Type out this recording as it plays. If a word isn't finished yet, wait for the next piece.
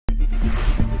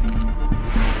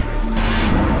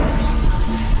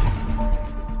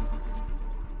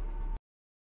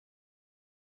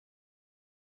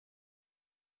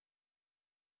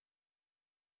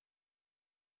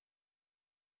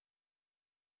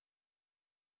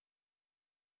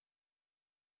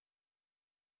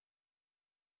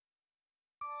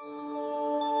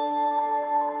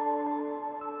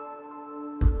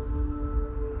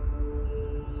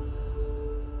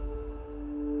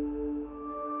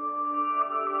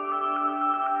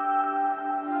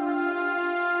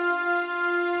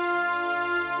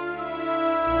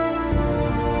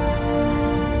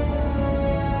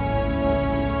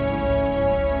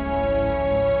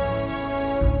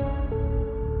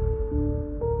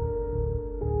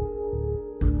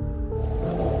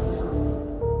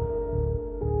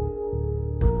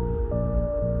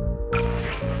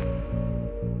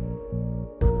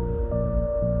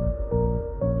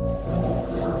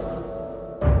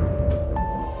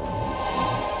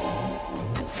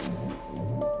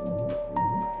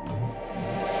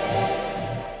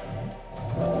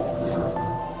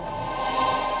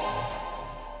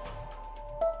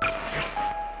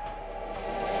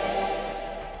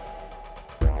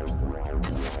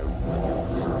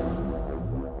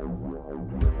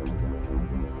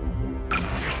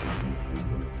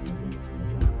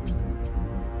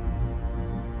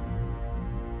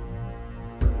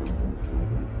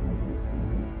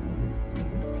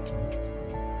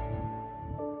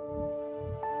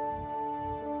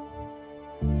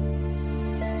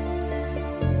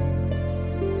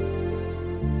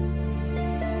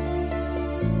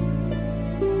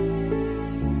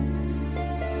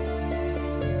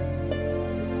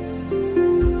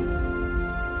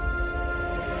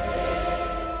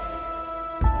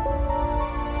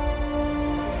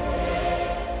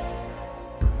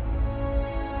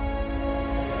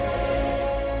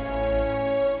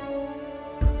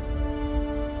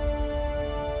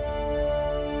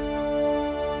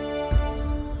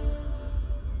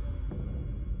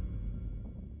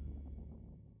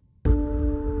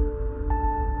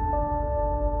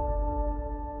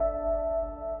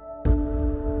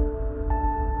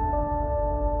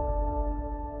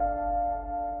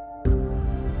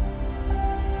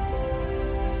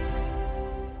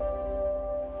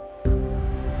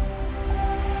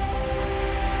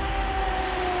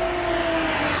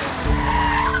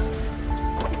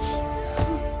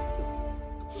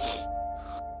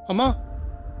అమ్మా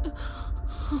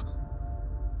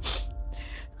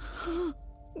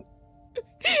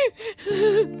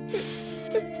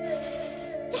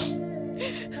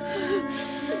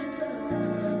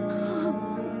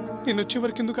నేను వచ్చే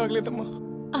వరకు ఎందుకు ఆగలేదమ్మా?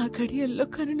 ఆ గడియల్లో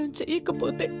ఖననం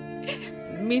చేయకపోతే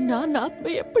మీ నాన్న ఆత్మ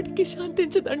ఎప్పటికీ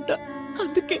శాంతించదంట.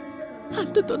 అందుకే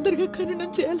అంత తొందరగా ఖననం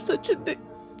చేయాల్సి వచ్చింది.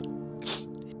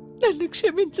 నన్ను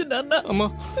క్షమించు నాన్న. అమ్మా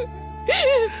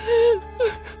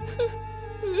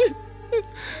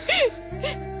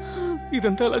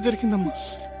ఇదంతా ఎలా జరిగిందమ్మా?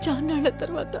 చాన్నాళ్ల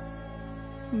తర్వాత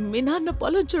మీ నాన్న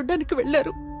పొలం చూడ్డానికి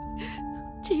వెళ్లారు.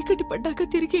 చీకటి పడ్డాక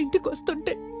తిరిగి ఇంటికి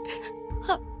వస్తుంటే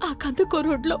ఆ కందుకో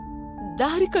రోడ్లో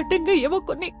దారి కట్టంగా ఏవో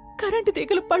కొన్ని కరెంటు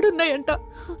తీగలు పడున్నాయంట.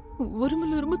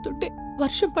 ఉరుములు ఉరుముతుంటే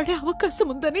వర్షం పడే అవకాశం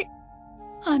ఉందని,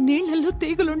 ఆ నీళ్లలో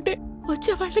తీగలుంటే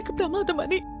వచ్చే వాళ్ళకి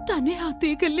ప్రమాదమని తనే ఆ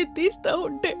తీగల్ని తీస్తా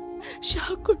ఉంటే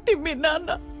షాక్ కొట్టి మీ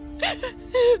నాన్న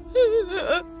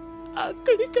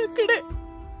అక్కడికక్కడే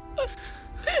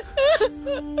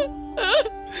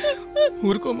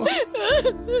ఊరుకోమా.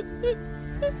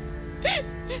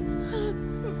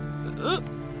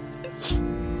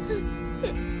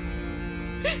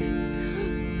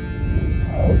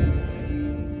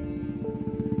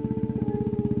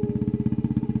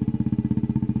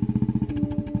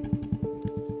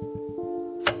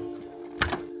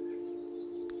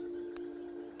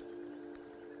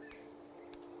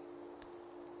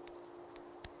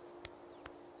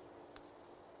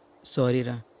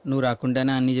 సారీరా, నువ్వు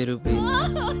రాకుండానే అన్నీ జరిగిపోయి.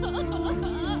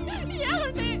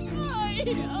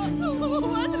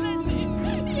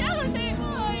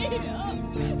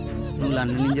 నువ్వు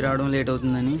లండన్ నుంచి రావడం లేట్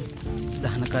అవుతుందని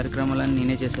దహన కార్యక్రమాలన్నీ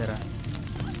నేనే చేశారా.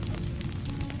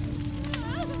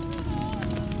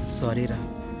 సారీరా.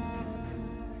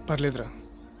 పర్లేదురా.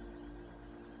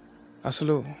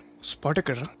 అసలు స్పాట్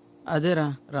ఎక్కడరా? అదేరా,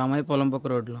 రామయ్య పొలం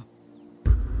పక్క రోడ్లో.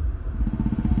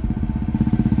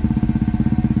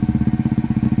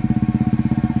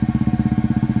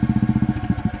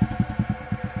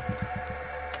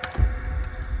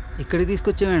 ఇక్కడికి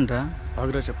తీసుకొచ్చావేంట్రా?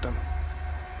 ఆగ్రా చెప్తాను.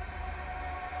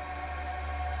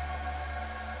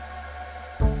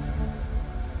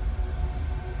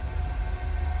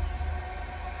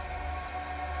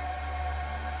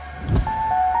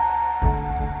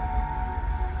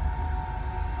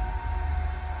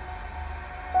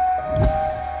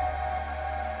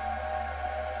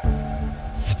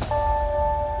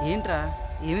 ఏంట్రా,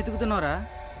 ఏమి ఎత్తుకుతున్నావురా?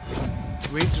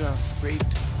 వెయిట్ రా, వెయిట్.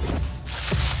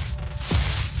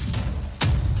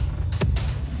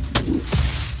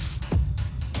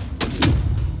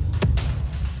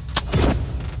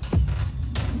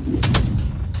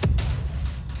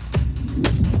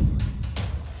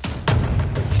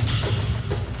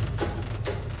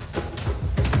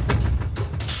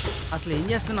 అసలు ఏం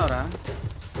చేస్తున్నావురా?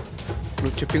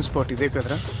 నువ్వు చెప్పిన స్పాట్ ఇదే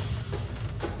కదరా?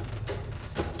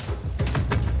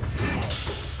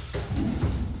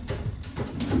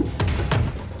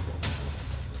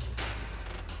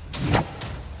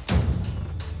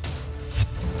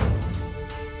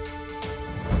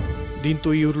 దీంతో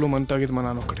ఈ ఊర్లో మన తాగేది మా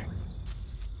నాన్న ఒక్కడే.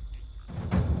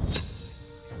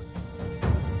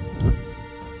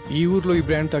 ఈ ఊర్లో ఈ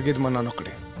బ్రాండ్ తాగేది మా నాన్న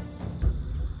ఒక్కడే.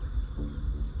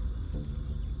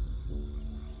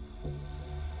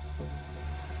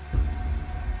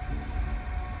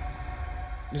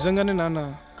 నిజంగానే నాన్న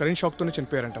కరెంట్ షాక్తోనే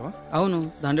చనిపోయారంటావా? అవును,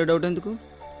 దాంట్లో డౌట్ ఎందుకు?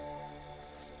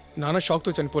 నాన్న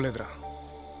షాక్తో చనిపోలేదురా,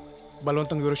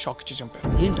 బలవంతంగా ఎవరో షాక్ ఇచ్చి చంపారు.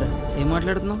 ఏంట్రా, ఏం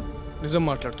మాట్లాడుతున్నావు? నిజం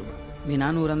మాట్లాడుతున్నా. మీ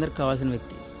నాన్న ఊరందరికి కావాల్సిన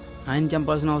వ్యక్తి, ఆయన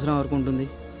చంపాల్సిన అవసరం వరకు ఉంటుంది.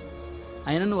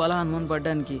 అయినా నువ్వు అలా అనుమానం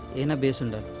పడడానికి ఏమైనా బేస్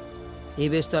ఉండాలి. ఏ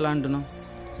బేస్తో అలా అంటున్నావు?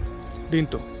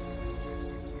 దీంతో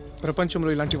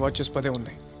ప్రపంచంలో ఇలాంటి వాచెస్ 10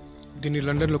 ఉన్నాయి. దీన్ని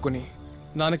లండన్లో కొని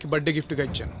నాన్నకి బర్త్డే గిఫ్ట్గా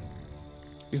ఇచ్చాను.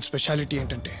 దీని స్పెషాలిటీ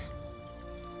ఏంటంటే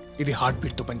ఇది హార్ట్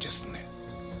బీట్తో పనిచేస్తుంది.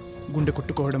 గుండె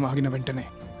కొట్టుకోవడం ఆగిన వెంటనే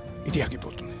ఇది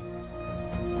ఆగిపోతుంది.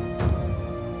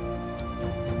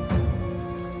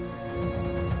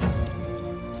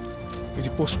 ఇది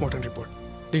పోస్ట్ మార్టం రిపోర్ట్.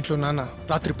 దీంట్లో నాన్న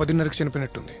రాత్రి 10:30కి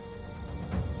చనిపోయినట్టుంది,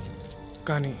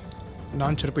 కానీ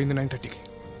నాన్న చనిపోయింది 9:30కి.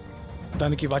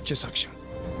 దానికి వాచే సాక్ష్యం.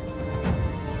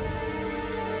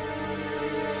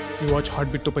 ఈ వాచ్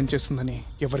హార్ట్ బీట్తో పనిచేస్తుందని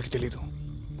ఎవరికి తెలీదు.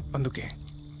 అందుకే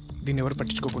దీన్ని ఎవరు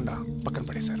పట్టించుకోకుండా పక్కన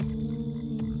పడేశారు.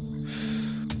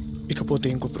 ఇకపోతే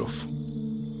ఇంకో ప్రూఫ్.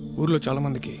 ఊర్లో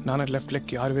చాలామందికి నాన్న లెఫ్ట్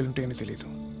లెగ్కి 6,000 ఉంటాయని తెలియదు.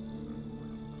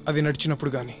 అది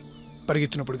నడిచినప్పుడు కానీ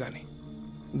పరిగెత్తినప్పుడు కానీ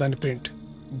దాని ప్రింట్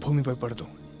భూమిపై పడదు.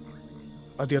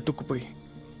 అది అతుక్కుపోయి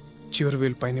చివరి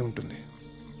వేలు పైనే ఉంటుంది.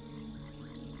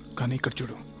 కానీ ఇక్కడ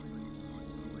చూడు,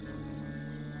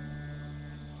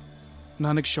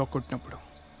 నాన్నకి షాక్ కొట్టినప్పుడు,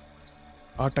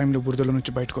 ఆ టైంలో బురదలో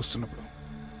నుంచి బయటకు వస్తున్నప్పుడు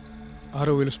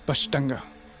 6వ వేలు స్పష్టంగా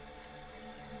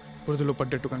బురదలో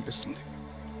పడ్డట్టు కనిపిస్తుంది.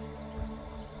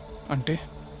 అంటే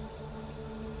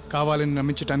కావాలని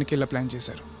నమ్మించడానికి ఇలా ప్లాన్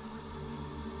చేశారు.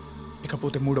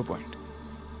 ఇకపోతే 3వ పాయింట్,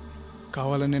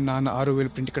 కావాలని నాన్న 6వ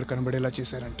వేలు ప్రింట్ ఇక్కడ కనబడేలా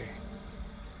చేశారంటే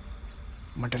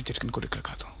మర్డర్ జరిగిన కూడా ఇక్కడ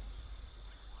కాదు,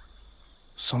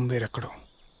 సమ్వేర్ ఎక్కడో.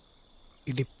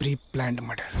 ఇది ప్రీ ప్లాన్డ్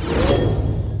మర్డర్.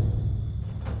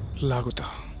 లాగుతా,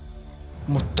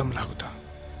 మొత్తం లాగుతా.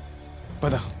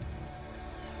 పద.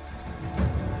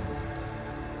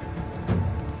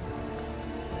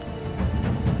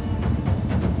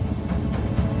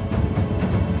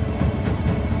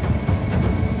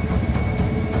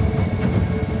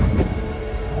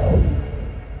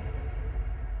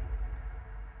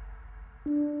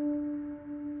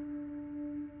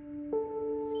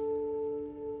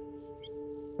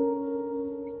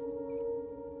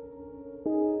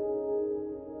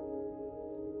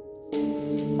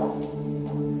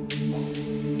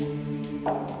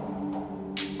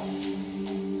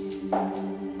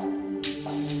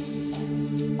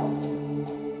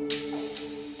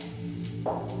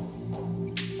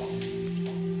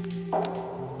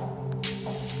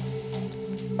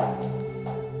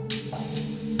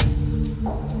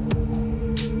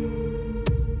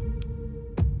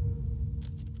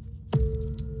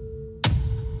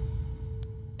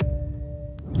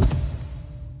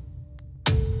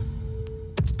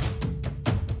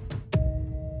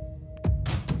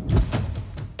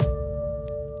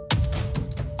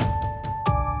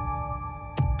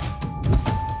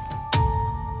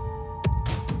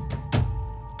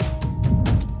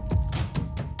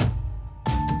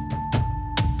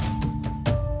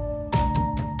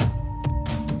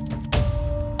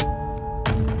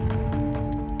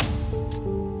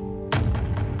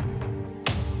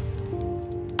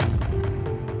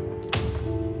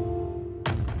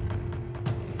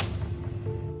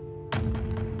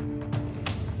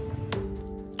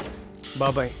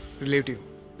 బాబాయ్ రిలేటివ్,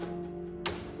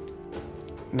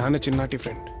 నాన్న చిన్నాటి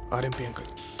ఫ్రెండ్ ఆర్ఎంపీ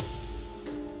అంకుల్.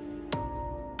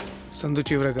 సందు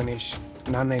చివర గణేష్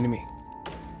నాన్న enemy.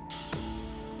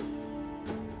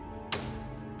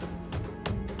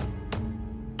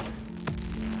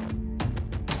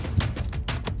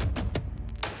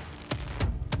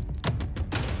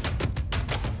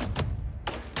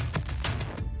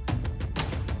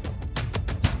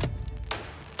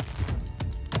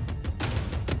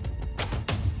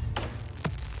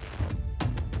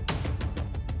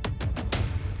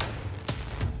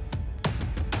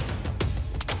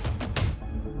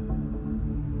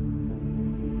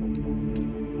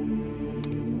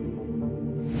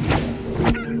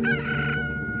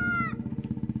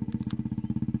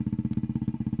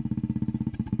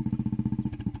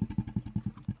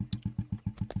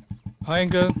 Hi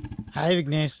uncle. Hi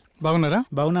Vignesh. బాగున్నారా?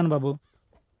 బాగున్నాను బాబు.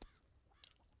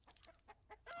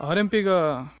 ఆర్ఎంపీగా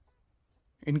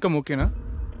ఇన్కమ్ ఓకేనా?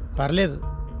 పర్లేదు,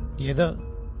 ఏదో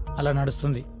అలా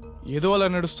నడుస్తుంది. ఏదో అలా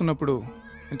నడుస్తున్నప్పుడు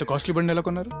ఇంత కాస్ట్లీ బండి ఎలా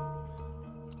కొన్నారు?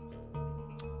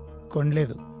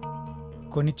 కొనలేదు,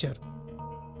 కొనిచ్చారు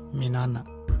మీ నాన్న.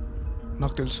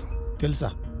 నాకు తెలుసు.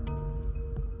 తెలుసా?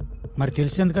 మరి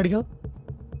తెలిసేందుకు అడిగావు?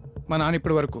 మా నాన్న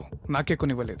ఇప్పటి వరకు నాకే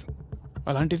కొనివ్వలేదు,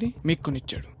 అలాంటిది మీకు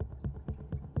కొనిచ్చాడు.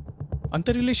 అంత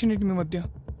రిలేషన్ ఏంటి మీ మధ్య?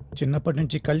 చిన్నప్పటి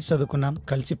నుంచి కలిసి చదువుకున్నాం,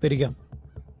 కలిసి పెరిగాం.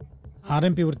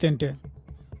 ఆర్ఎంపీ వృత్తి అంటే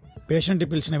పేషెంట్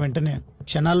పిలిచిన వెంటనే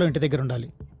క్షణాల్లో ఇంటి దగ్గర ఉండాలి.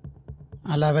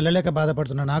 అలా వెళ్ళలేక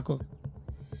బాధపడుతున్న నాకు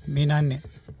మీ నాన్నే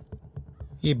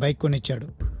ఈ బైక్ కొనిచ్చాడు.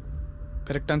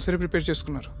 కరెక్ట్ ఆన్సర్ ప్రిపేర్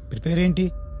చేసుకున్నారు. ప్రిపేర్ ఏంటి?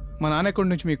 మా నాన్న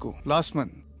అకౌంట్ నుంచి మీకు లాస్ట్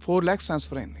మంత్ 4 lakhs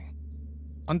ట్రాన్స్ఫర్ అయింది.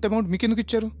 అంత అమౌంట్ మీకు ఎందుకు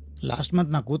ఇచ్చారు? లాస్ట్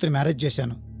మంత్ నా కూతురు మ్యారేజ్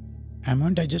చేశాను.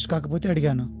 అమౌంట్ అడ్జస్ట్ కాకపోతే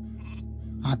అడిగాను.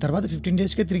 ఆ తర్వాత 15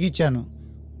 daysకే తిరిగి ఇచ్చాను.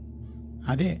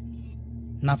 అదే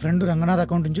నా ఫ్రెండ్ రంగనాథ్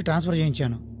అకౌంట్ నుంచి ట్రాన్స్ఫర్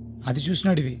చేయించాను. అది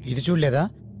చూసినాడివి, ఇది చూడలేదా?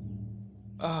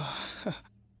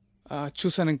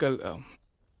 చూసాను అంకల్.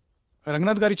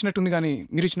 రంగనాథ్ గారు ఇచ్చినట్టుంది కానీ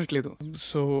మీరు ఇచ్చినట్లేదు.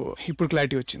 సో ఇప్పుడు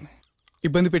క్లారిటీ వచ్చింది.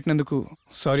 ఇబ్బంది పెట్టినందుకు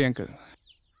సారీ అంకల్.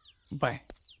 బాయ్.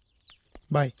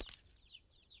 బాయ్.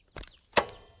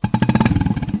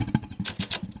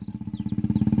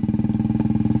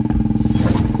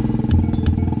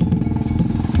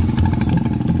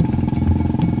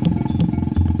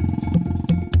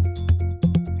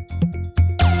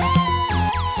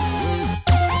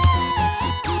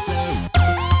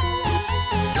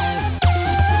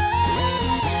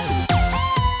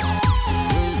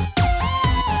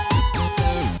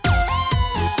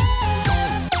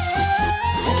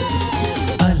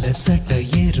 అలసట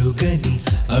ఎరుగని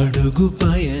అడుగు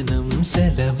పయనం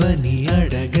సెలవని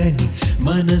అడగని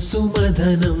మనసు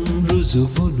మదనం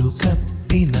రుజువును కప్పి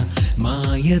కప్పిన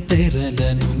మాయ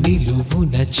తెరలను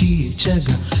నిలువున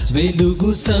చీల్చగా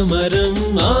వెలుగు సమరం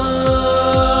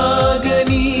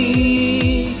ఆగని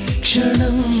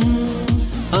క్షణం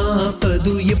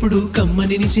ఆపదు ఎప్పుడు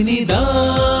కమ్మని నిసిని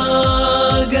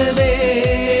దాగదే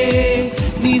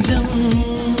నిజం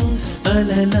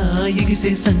అలలా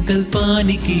ఎగిసే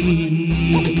సంకల్పానికి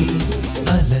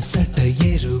అలసట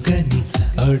ఎరుగని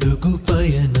అడుగు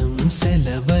పయనం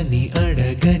సెలవని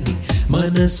అడగని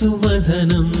మనసు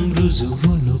మదనం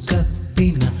రుజువును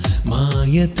కప్పిన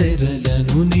మాయ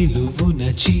తెరలను నిలువున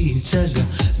చీల్చగా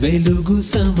వెలుగు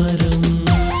సమరం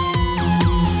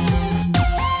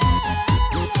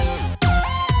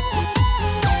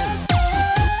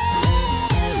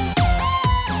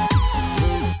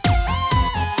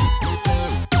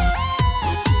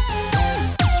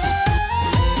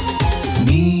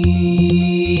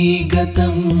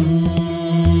గతం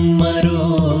మరో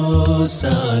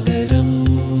సాగరం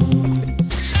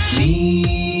నీ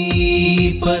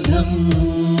పదం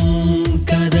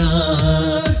కదా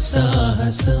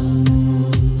సాహసం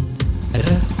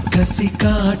రక్కసి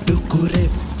కాటుకు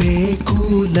రెప్పే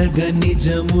కూలగా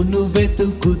నిజమును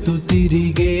వెతుకుతూ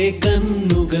తిరిగే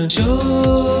కన్నుగా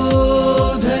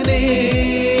శోధనే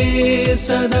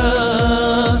సదా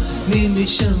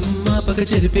నిమిషం మాపక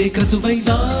చెరిపే క్రతువై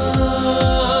సాగని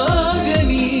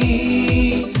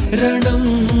రణం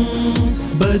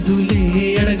బదులే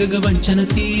అడగగ వంచన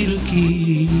తీరుకి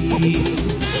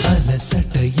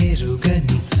అలసట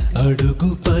ఎరుగని అడుగు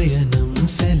పయనం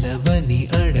సెలవని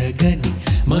అడగని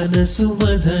మనసు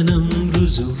మదనం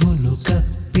రుజువును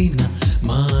కప్పిన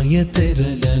మాయ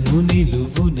తెరలను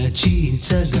నిలువున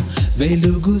చీల్చగా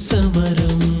వెలుగు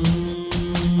సమరం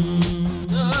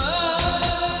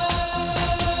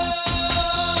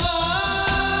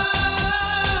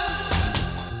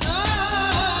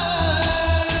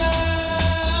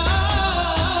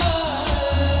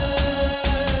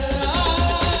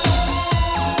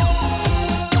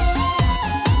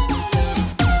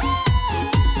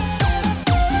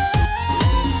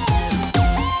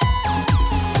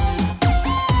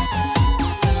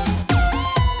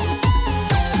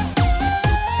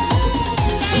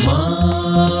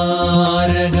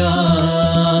మారగా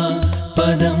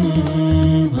పదం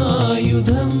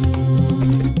ఆయుధం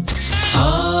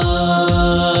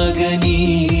ఆగని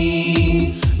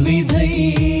విధై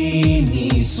నీ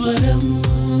స్వరం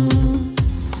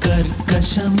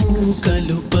కర్కశము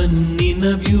కలుపన్నిన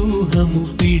వ్యూహము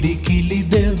పిడికిలి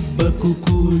దెబ్బకు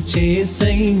కూల్చే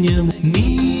సైన్యము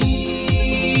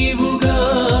నీవుగా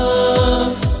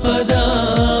పదా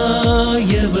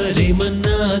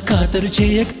ఎవరేమన్నా ఖాతరు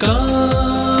చేయక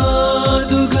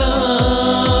కాదుగా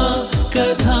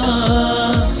కథా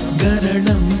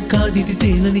గరణం కాదిది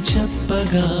తేనని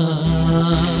చెప్పగా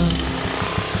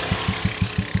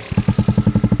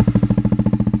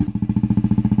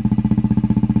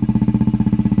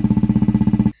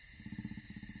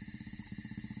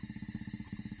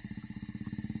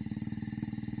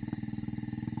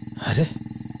అరే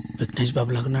విఘ్నేష్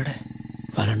బాబు లాగున్నాడే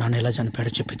వాళ్ళ నాన్న ఎలా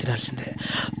చనిపోయాడో చెప్పి తిరాల్సిందే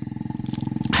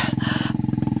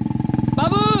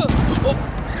బాబు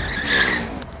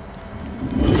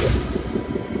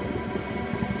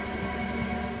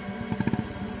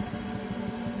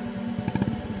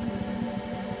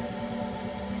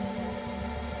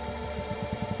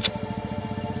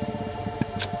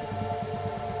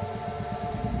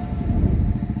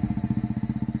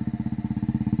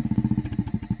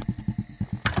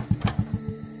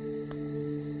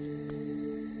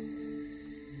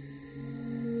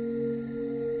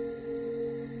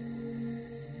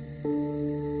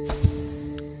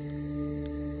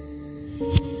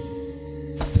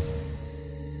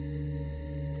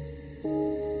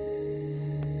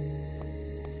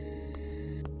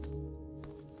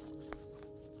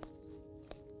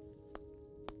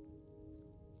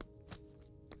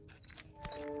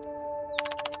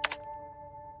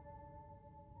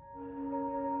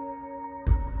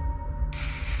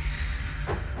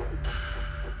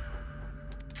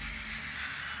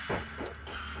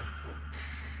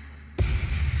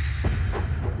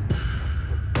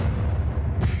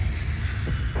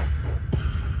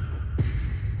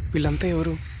వీళ్ళంతా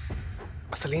ఎవరు?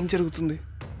 అసలు ఏం జరుగుతుంది?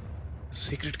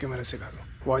 సీక్రెట్ కెమెరాసే కాదు,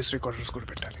 వాయిస్ రికార్డర్స్ కూడా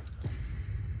పెట్టాలి.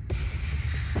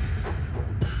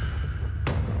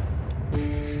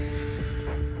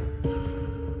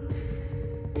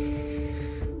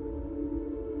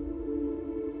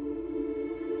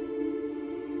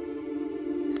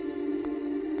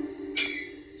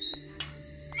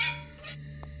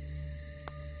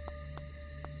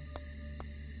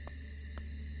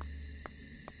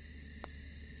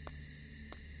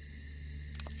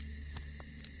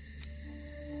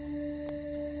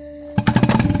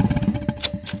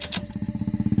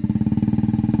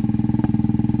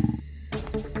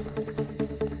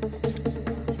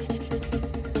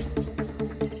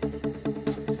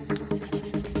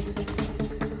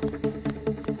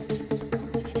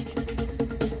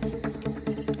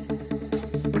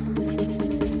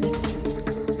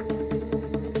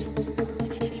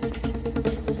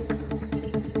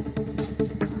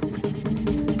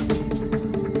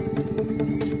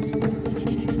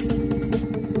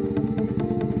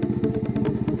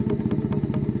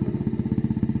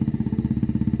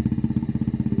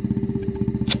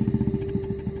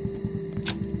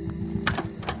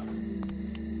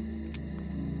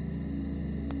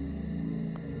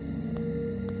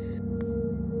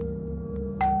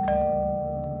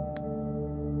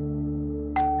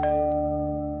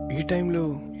 టైంలో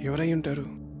ఎవరై ఉంటారు?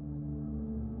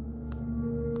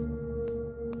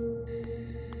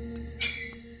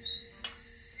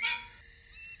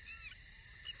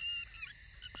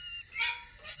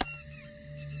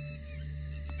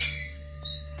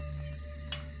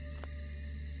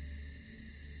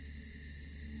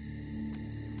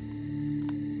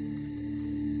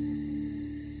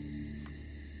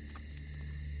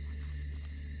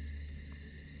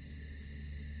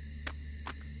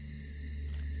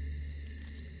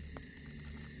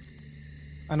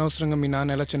 అనవసరంగా మీ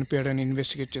నాన్న ఎలా చనిపోయాడని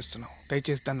ఇన్వెస్టిగేట్ చేస్తున్నావు.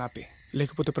 దయచేసి దాన్ని ఆపే,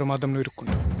 లేకపోతే ప్రమాదంలో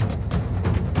ఇరుక్కున్నావు.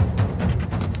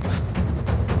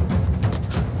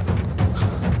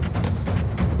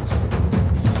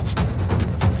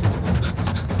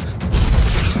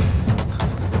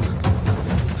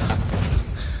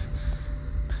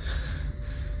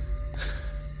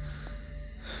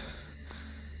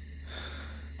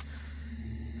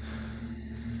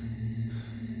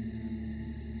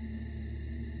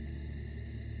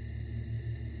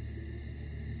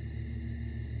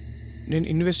 నేను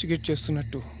ఇన్వెస్టిగేట్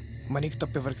చేస్తున్నట్టు మనీకి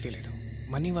తప్ప ఎవరికి తెలియదు.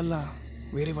 మనీ వల్ల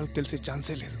వేరే వాళ్ళకి తెలిసే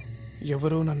ఛాన్సే లేదు.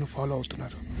 ఎవరో నన్ను ఫాలో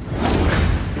అవుతున్నారు.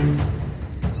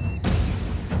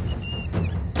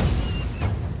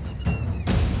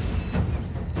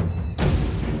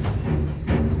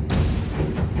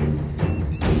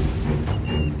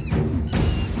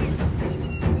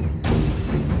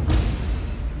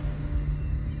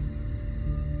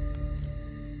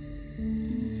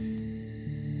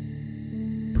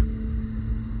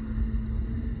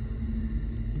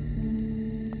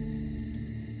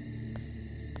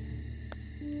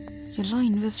 ఎలా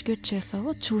ఇన్వెస్టిగేట్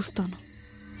చేసావో చూస్తాను.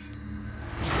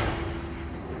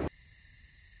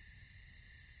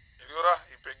 ఇదిగోరా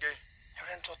ఈ పెగ్గి.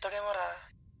 ఎవరైనా చూస్తాడేమోరా.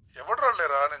 ఎవడు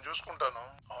రాలేరా, నేను చూసుకుంటాను.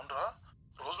 అవునరా,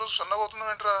 రోజు రోజు సన్నగా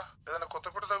అవుతున్నావు ఏంట్రా? ఏదైనా కొత్త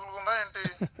పిట్ట తగులుకుందా ఏంటి?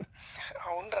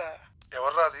 అవునరా.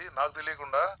 ఎవర్రా అది నాకు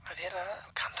తెలియకుండా? అదేరా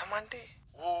కాంతమ్మంటే.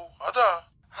 ఓ అదా?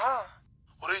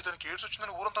 ఒరే ఇతనికి ఎయిడ్స్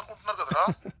వచ్చిందని ఊరంతా అనుకుంటున్నారు కదరా.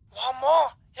 వామ్మో,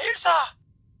 ఎయిడ్సా?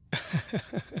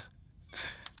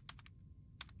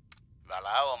 ఇవాళ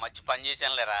ఓ మంచి పని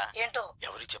చేశాను లేరా. ఏంటో?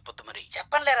 ఎవరికి చెప్పొద్దు మరి.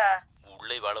 చెప్పండిలేరా.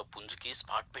 ఊళ్ళో ఇవాళ పుంజుకి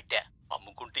స్పాట్ పెట్టా.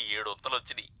 అమ్ముకుంటే 7 వందలు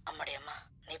వచ్చినాయి. అమ్మడి అమ్మ,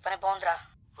 నీ పని బాగుందిరా.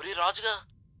 ఒరే రాజుగా,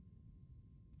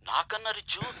 నాకన్నా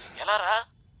రిచ్చు ఎలారా?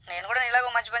 నేను కూడా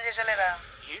నీలాగో మంచి పని చేసేలేరా.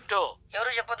 ఏంటో?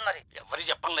 ఎవరు చెప్పొద్దు మరి. ఎవరికి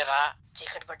చెప్పలేరా.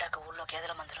 చీకటి పడ్డాక ఊళ్ళో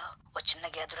గేదెల మందులో ఓ చిన్న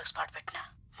గేదెలకు స్పాట్ పెట్టినా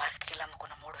మార్కెట్కి వెళ్ళి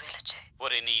అమ్ముకున్న 3000 వచ్చాయి.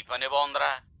 ఒరే నీ పనే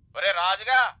బాగుందిరా. ఒరే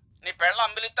రాజుగా, నీ పెళ్ళ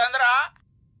అంబిలిస్తుందిరా.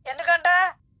 ఎందుకంట?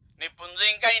 నీ పుంజు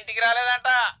ఇంకా ఇంటికి రాలేదంట.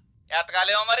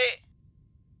 ఎతకాలేమో మరి.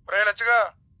 ఒరే లచ్చగా,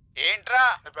 ఏంట్రా?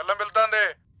 నీ పిల్లం వెళ్తాంది.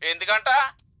 ఎందుకంట?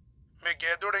 మీ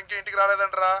గేదోడు ఇంకా ఇంటికి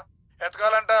రాలేదంటరా,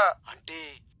 ఎతకాలంట. అంటే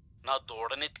నా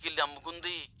దూడనెత్తికెళ్ళి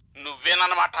అమ్ముకుంది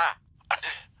నువ్వేనన్నమాట.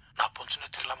 అంటే నా పుంజుని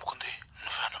తిరిగి అమ్ముకుంది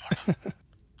నువ్వే అన్నమాట.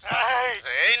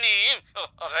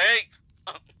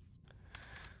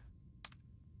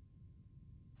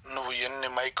 నువ్వు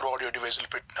ఎన్ని మైక్రో ఆడియో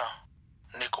డివైజులు పెట్టినా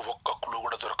నీకు ఒక్క క్లూ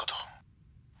కూడా దొరకదు.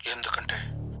 ఎందుకంటే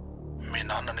మీ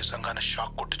నాన్న నిజంగానే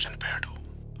షాక్ కొట్టి చనిపోయాడు.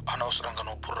 అనవసరంగా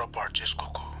నువ్వు బుర్రపాటు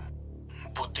చేసుకోకు.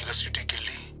 బుద్ధిగా సిటీకి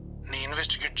వెళ్ళి నీ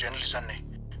ఇన్వెస్టిగేట్ జర్నలిజాన్ని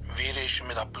వేరే ఇష్యూ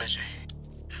మీద అప్లై చేయి.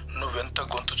 నువ్వెంత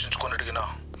గొంతు చించుకొని అడిగినా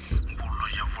ఊళ్ళో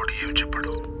ఎవడు ఏమి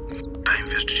చెప్పడు. టైం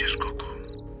వేస్ట్ చేసుకోకు,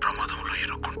 ప్రమాదంలో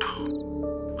ఇరుక్కుంటావు.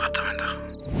 అర్థమైందా?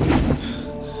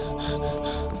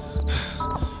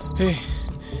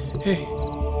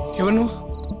 ఎవరు నువ్వు?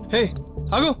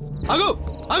 ఆగు ఆగు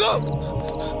ఆగు!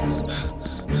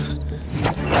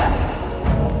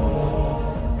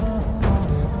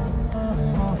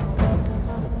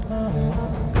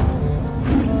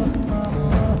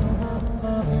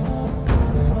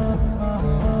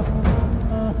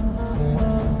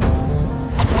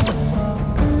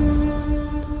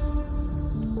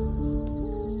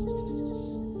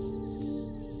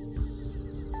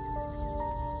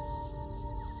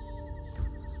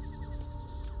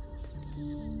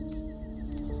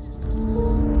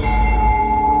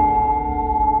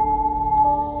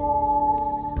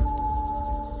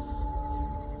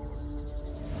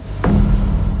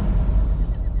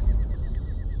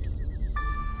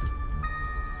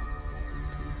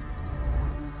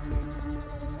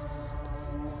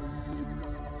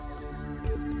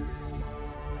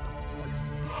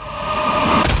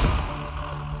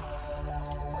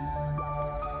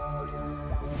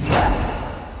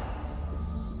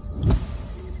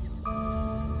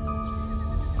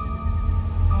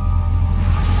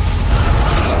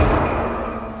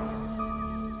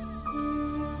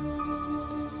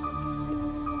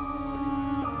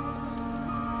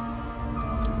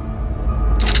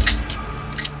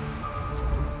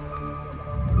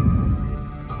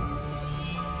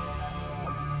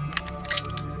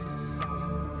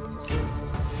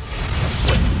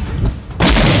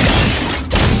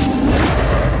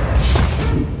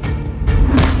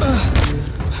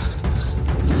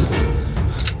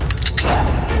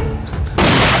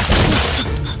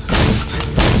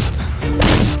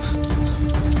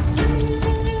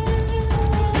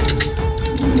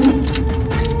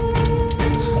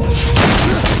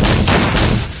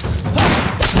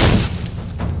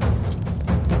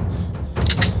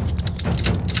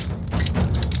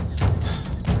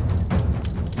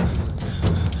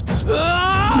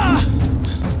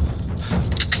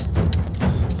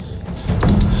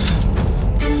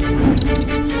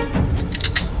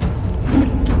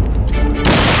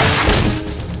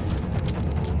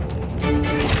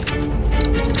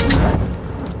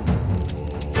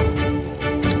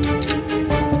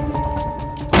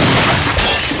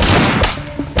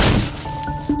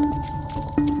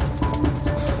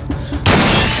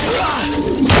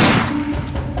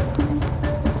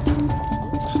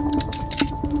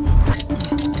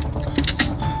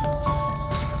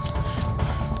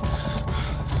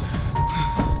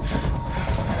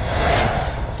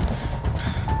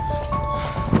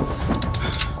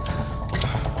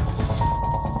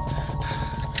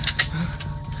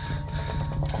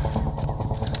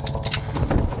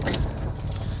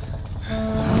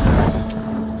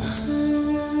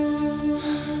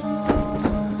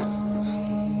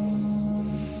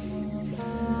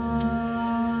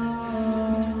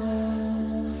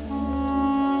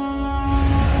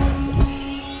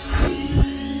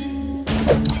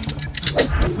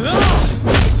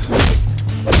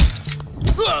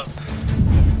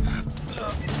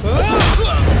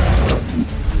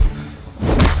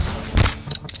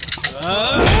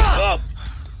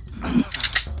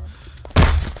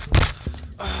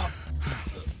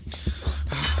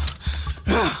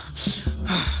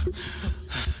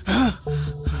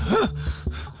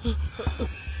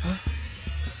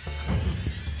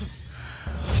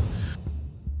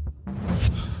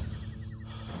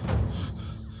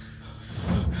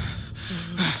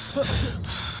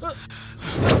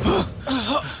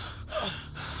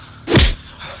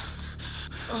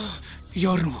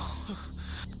 ఎవరు నువ్వు?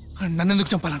 నన్నెందుకు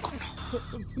చంపాలనుకుంటున్నావు?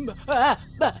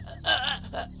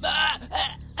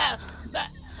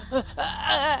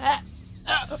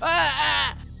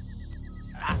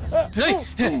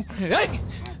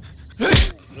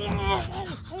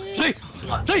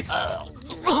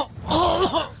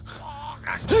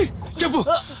 చెప్పు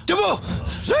చెప్పు.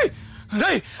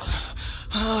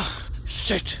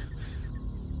 షిట్.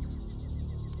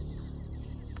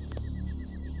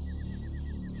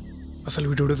 అసలు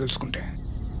వీడియో తెలుసుకుంటే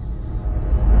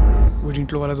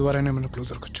వీడింట్లో వాళ్ళ ద్వారానే ఏమైనా clue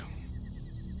దొరకచ్చు.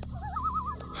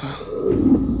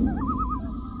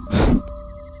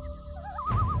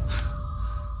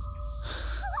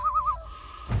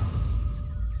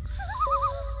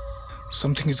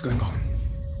 Something is going on.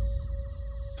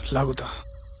 లాగుతా.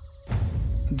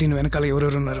 దీని వెనకాల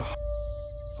ఎవరెవరు ఉన్నారో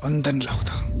అందరిని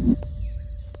లాగుతా.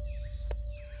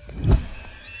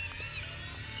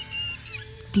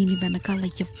 దీని వెనకాల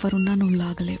ఎవ్వరున్నా నువ్వు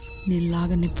లాగలేవు. నేను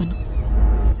లాగనివ్వను.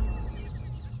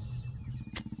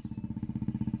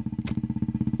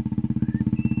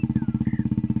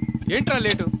 ఏంట్రా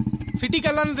లేటు? సిటీకి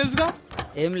వెళ్ళాలని తెలుసుగా.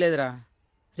 ఏం లేదురా,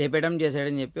 రేపేయడం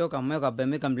చేశాడని చెప్పి ఒక అమ్మాయి ఒక అబ్బాయి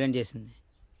మీద కంప్లైంట్ చేసింది.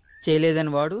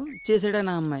 చేయలేదని వాడు,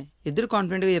 చేశాడని ఆ అమ్మాయి. ఇద్దరు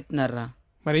కాన్ఫిడెంట్గా చెప్తున్నారా.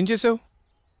 మరేం చేసావు?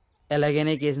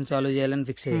 ఎలాగైనా ఈ కేసుని సాల్వ్ చేయాలని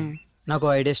ఫిక్స్ అయ్యాను. నాకు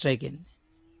ఐడియా స్ట్రైక్ అయింది.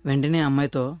 వెంటనే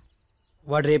అమ్మాయితో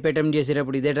వాడు రేపు అటెంప్ట్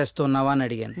చేసేటప్పుడు ఇదే డ్రెస్తో ఉన్నావా అని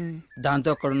అడిగాను. దాంతో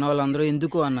అక్కడ ఉన్న వాళ్ళందరూ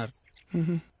ఎందుకు అన్నారు.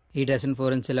 ఈ డ్రెస్ని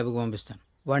ఫోరెన్సిక్ ల్యాబ్కి పంపిస్తాను.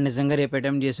 వాడు నిజంగా రేపు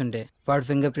అటెంప్ట్ చేస్తుంటే వాడి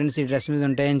ఫింగర్ ప్రింట్స్ ఈ డ్రెస్ మీద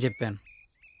ఉంటాయని చెప్పాను.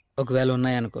 ఒకవేళ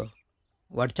ఉన్నాయనుకో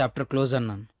వాడు చాప్టర్ క్లోజ్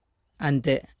అన్నాను.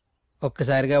 అంతే,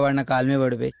 ఒక్కసారిగా వాడు నా కాలు మీద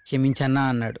పడిపోయి క్షమించన్నా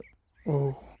అన్నాడు.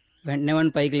 వెంటనే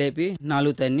వాడిని పైకి లేపి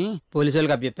 4 తన్ని పోలీసు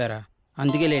వాళ్ళకి అప్పచెప్పారా.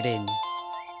 అందుకే లేట్ అయింది.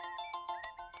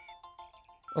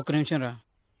 ఒక్క నిమిషం రా.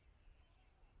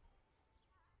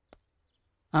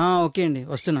 ఓకే అండి,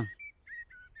 వస్తున్నా.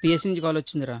 పిఎస్ నుంచి కాల్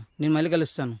వచ్చిందిరా, నేను మళ్ళీ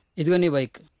కలుస్తాను. ఇదిగో నీ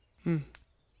బైక్.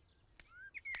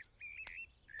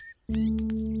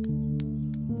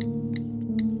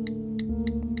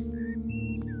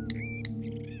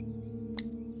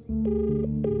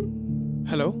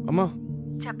 హలో అమ్మా.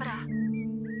 చెప్పరా.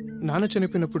 నాన్న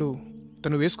చనిపోయినప్పుడు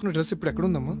తను వేసుకున్న డ్రెస్ ఇప్పుడు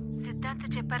ఎక్కడుందమ్మా? సిద్ధాంత్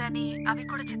చెప్పారని అవి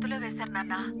కూడా చిత్తులో వేశారు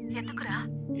నాన్న. ఎందుకురా?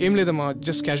 ఏం లేదమ్మా,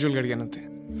 జస్ట్ క్యాజువల్గా అడిగాను అంతే.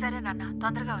 సరే నాన్న,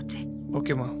 తొందరగా వచ్చే.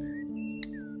 ఓకేమ్మా.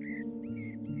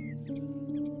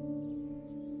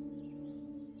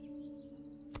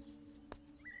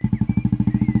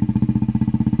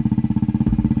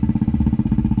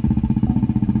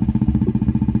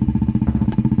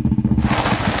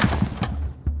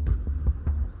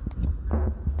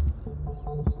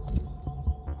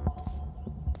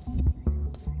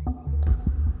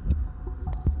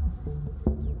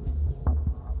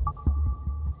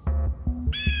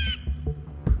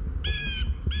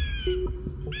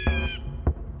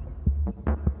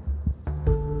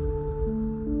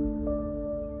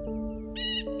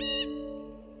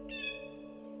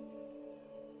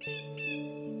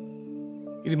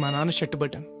 ఇది మా నాన్న షర్ట్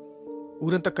బటన్.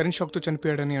 ఊరంతా కరెంట్ షాక్తో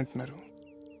చనిపోయాడని అంటున్నారు.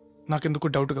 నాకెందుకు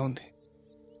డౌట్గా ఉంది.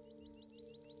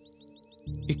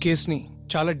 ఈ కేసుని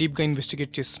చాలా డీప్గా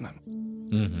ఇన్వెస్టిగేట్ చేస్తున్నాను.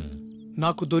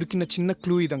 నాకు దొరికిన చిన్న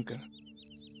క్లూ ఇది అంకల్.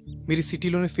 మీరు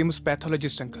సిటీలోనే ఫేమస్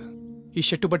ప్యాథాలజిస్ట్ అంకల్. ఈ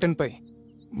షర్ట్ బటన్ పై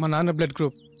మా నాన్న బ్లడ్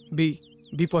గ్రూప్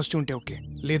బి పాజిటివ్ ఉంటే ఓకే,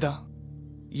 లేదా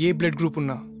ఏ బ్లడ్ గ్రూప్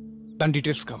ఉన్నా దాని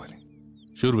డీటెయిల్స్ కావాలి.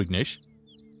 షూర్ విఘ్నేష్,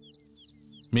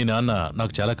 మీ నాన్న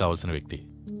నాకు చాలా కావాల్సిన వ్యక్తి.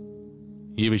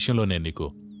 ఈ విషయంలో నేను నీకు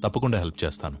తప్పకుండా హెల్ప్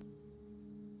చేస్తాను.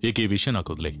 ఇక ఈ విషయం నాకు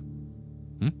వదిలే,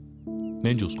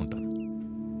 నేను చూసుకుంటాను.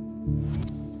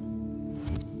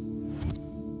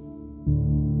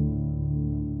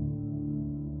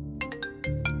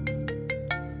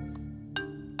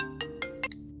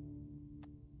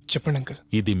 చెప్పండి అంకల్.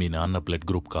 ఇది మీ నాన్న బ్లడ్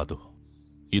గ్రూప్ కాదు,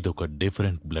 ఇదొక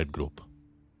డిఫరెంట్ బ్లడ్ గ్రూప్.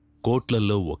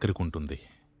 కోట్లల్లో ఒకరికుంటుంది.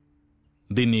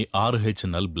 దీన్ని RH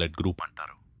నల్ బ్లడ్ గ్రూప్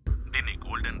అంటారు. దీన్ని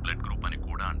గోల్డెన్ బ్లడ్ గ్రూప్ అని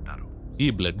కూడా అంటారు. ఈ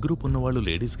బ్లడ్ గ్రూప్ ఉన్నవాళ్ళు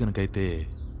లేడీస్ కనుకైతే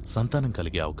సంతానం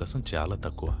కలిగే అవకాశం చాలా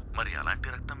తక్కువ. మరి అలాంటి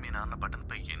రక్తం మీ నాన్న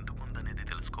బటన్పై ఎందుకు ఉందనేది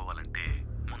తెలుసుకోవాలంటే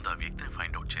ముందు ఆ వ్యక్తిని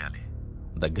ఫైండ్ అవుట్ చేయాలి.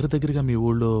 దగ్గరగా మీ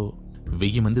ఊళ్ళో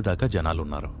 1000 మంది దాకా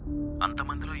జనాలున్నారు.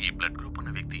 అంతమందిలో ఈ బ్లడ్ గ్రూప్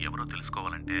ఉన్న వ్యక్తి ఎవరో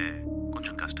తెలుసుకోవాలంటే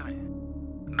కొంచెం కష్టమే.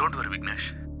 Don't worry Vignesh,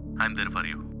 I'm there for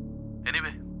you.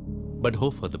 Anyway, but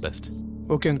hope for the best.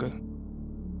 Okay uncle,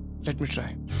 let me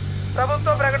try.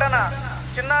 ప్రభుత్వ ప్రకటన.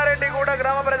 చిన్నారెడ్డిగూడ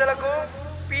గ్రామ ప్రజలకు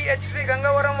PHC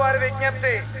గంగవరం వారి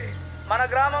విజ్ఞప్తి. మన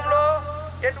గ్రామంలో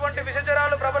ఎటువంటి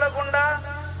విషజ్వరాలు ప్రబలకుండా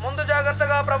ముందు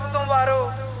జాగ్రత్తగా ప్రభుత్వం వారు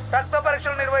రక్త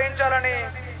పరీక్షలు నిర్వహించాలని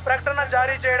ప్రకటన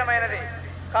జారీ చేయడమైనది.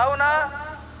 కావున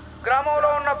గ్రామంలో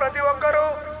ఉన్న ప్రతి ఒక్కరూ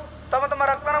తమ తమ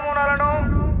రక్త నమూనాలను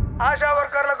ఆశా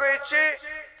వర్కర్లకు ఇచ్చి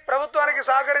ప్రభుత్వానికి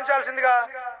సహకరించాల్సిందిగా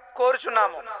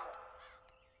కోరుచున్నాము.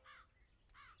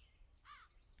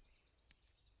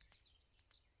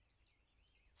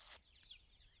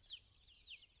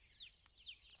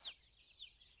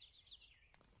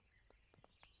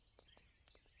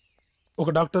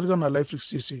 ఒక డాక్టర్గా నా లైఫ్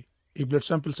రిస్క్ చేసి ఈ బ్లడ్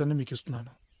శాంపిల్స్ అన్ని మీకు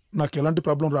ఇస్తున్నాను. నాకు ఎలాంటి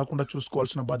ప్రాబ్లం రాకుండా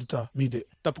చూసుకోవాల్సిన బాధ్యత మీదే.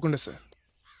 తప్పకుండా సార్.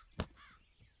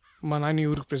 మా నాన్న ఈ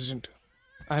ఊరికి ప్రెసిడెంట్.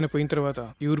 ఆయన పోయిన తర్వాత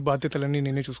ఈ ఊరు బాధ్యతలన్నీ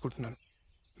నేనే చూసుకుంటున్నాను.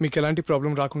 మీకు ఎలాంటి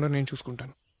ప్రాబ్లం రాకుండా నేను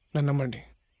చూసుకుంటాను. నన్ను నమ్మండి.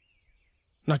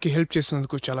 నాకు ఈ హెల్ప్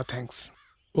చేసినందుకు చాలా thanks.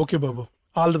 Okay Babu,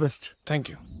 all the best. Thank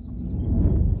you.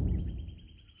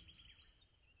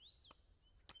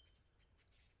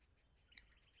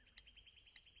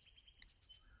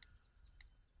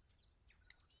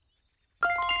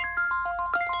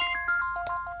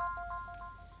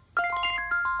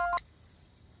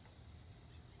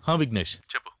 Vignesh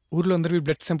చెప్పు. ఊర్లో అందరివి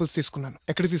బ్లడ్ శాంపిల్స్ తీసుకున్నాను.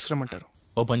 ఎక్కడికి తీసుకురమ్మంటారు?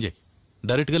 ఓ పని చేయి,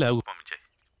 డైరెక్ట్గా ల్యాబ్కు పంపించాయి.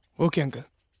 Okay uncle,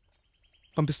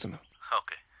 పంపిస్తున్నా.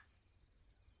 ఓకే.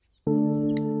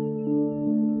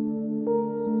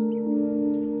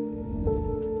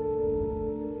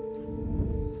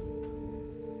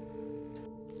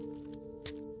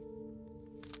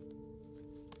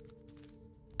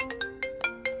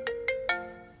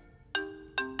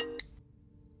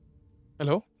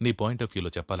 హలో. నీ పాయింట్ ఆఫ్ వ్యూలో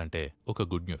చెప్పాలంటే ఒక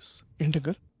గుడ్ న్యూస్. ఏంటి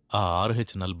అంకల్? ఆ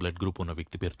RH- బ్లడ్ గ్రూప్ ఉన్న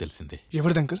వ్యక్తి పేరు తెలిసిందే.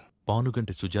 ఎవరిది అంకల్?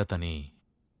 పానుగంటి సుజాత అని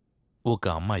ఒక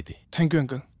అమ్మాయిది. Thank you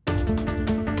uncle.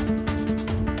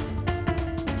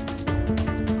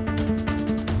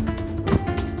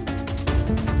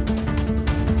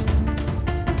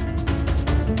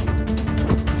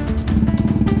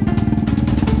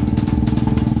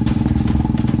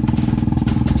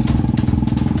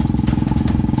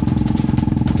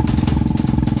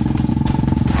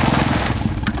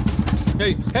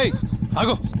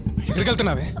 ఆగో, ఎక్కడికి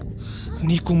వెళ్తున్నావే?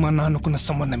 నీకు మా నాన్నకున్న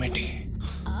సంబంధం ఏంటి?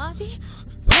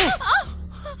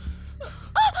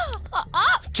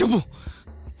 చెప్పు.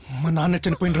 మా నాన్న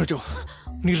చనిపోయిన రోజు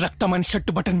నీ రక్తం అని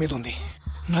షర్ట్ బటన్ మీద ఉంది.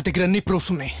 నా దగ్గర అన్ని ప్రూఫ్స్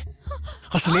ఉన్నాయి.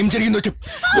 అసలు ఏం జరిగిందో చెప్పు.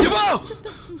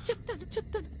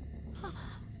 చెప్తాను.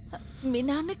 మీ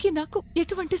నాన్నకి నాకు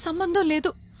ఎటువంటి సంబంధం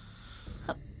లేదు.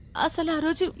 అసలు ఆ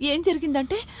రోజు ఏం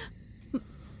జరిగిందంటే,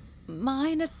 మా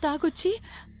ఆయన తాగొచ్చి,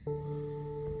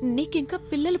 నీకింకా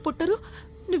పిల్లలు పుట్టరు,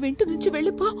 నువ్వింటి నుంచి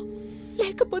వెళ్ళిపో,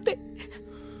 లేకపోతే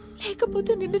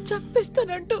నిన్ను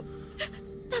చంపేస్తానంటూ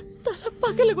నా తల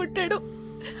పగలగొట్టాడు.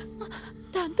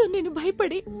 దాంతో నేను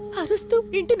భయపడి అరుస్తూ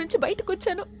ఇంటి నుంచి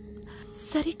బయటకొచ్చాను.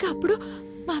 సరిగ్గా అప్పుడు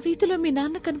మా వీధిలో మీ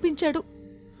నాన్న కనిపించాడు.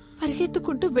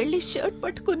 పరిగెత్తుకుంటూ వెళ్ళి షర్ట్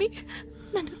పట్టుకుని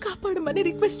నన్ను కాపాడమని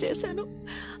రిక్వెస్ట్ చేశాను.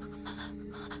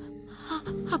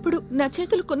 అప్పుడు నా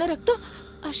చేతులకున్న రక్తం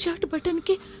ఆ షర్ట్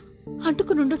బటన్కి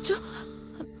అంటుకుని ఉండొచ్చు.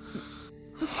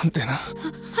 అంతేనా?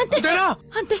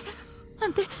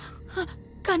 అంతే.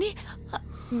 కానీ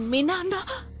మీ నాన్న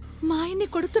మా ఆయన్ని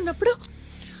కొడుతున్నప్పుడు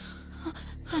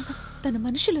తన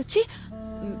మనుషులు వచ్చి,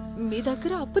 మీ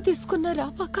దగ్గర అప్పు తీసుకున్న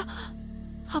రాపాక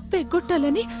అప్పు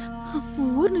ఎగ్గొట్టాలని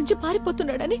ఊరు నుంచి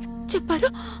పారిపోతున్నాడని చెప్పారు.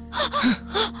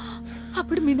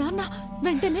 అప్పుడు మీ నాన్న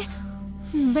వెంటనే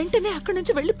అక్కడి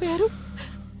నుంచి వెళ్ళిపోయారు.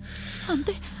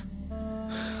 అంతే,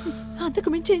 అంతకు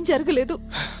మించి ఏం జరగలేదు.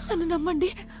 నన్ను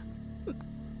నమ్మండి.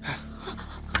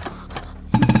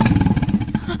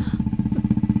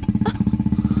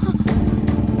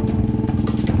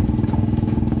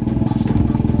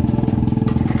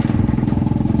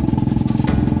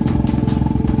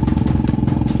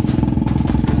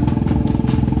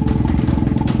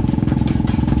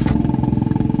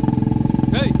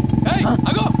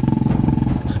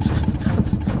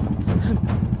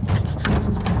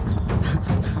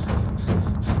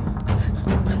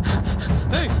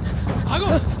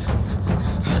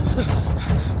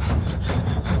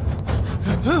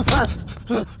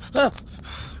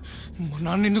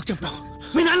 నాన్న ఎందుకు చెప్పావు?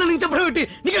 మీ నాన్న నేను చెప్పడం ఏంటి?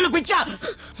 నీకేమైనా పిచ్చా?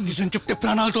 నిజం చెప్తే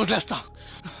ప్రాణాలతో వదిలేస్తా.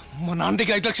 మా నాన్న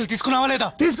దగ్గర 5 లక్షలు తీసుకున్నావా లేదా?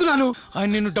 తీసుకున్నాను. ఆయన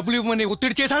నిన్ను డబ్బులు ఇవ్వమని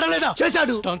ఒత్తిడి చేశాడా లేదా?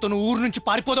 చేశాడు. దాంతో నువ్వు ఊరు నుంచి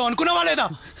పారిపోదాం అనుకున్నావా లేదా?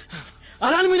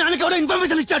 అలానే మీ నాన్నకి ఎవరో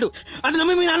ఇన్ఫర్మేషన్ ఇచ్చాడు. అది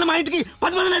నమ్మి మీ నాన్న మా ఇంటికి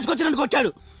 10 మందిని వేసుకొచ్చినట్టు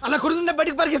కొట్టాడు. అలా కొడుతుంటే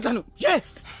బయటికి పరిగెత్తాను.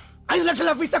 5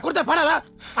 లక్షలు అప్పిస్తే కొడితే పడాలా?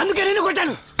 అందుకే నేను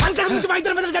కొట్టాను. అంతకు మించి మా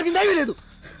ఇద్దరి మధ్య జరిగింది ఏమీ లేదు.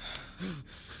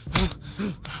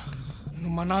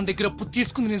 మా నాన్న దగ్గర అప్పు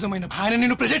తీసుకుంది నిజమైనప్పుడు, ఆయన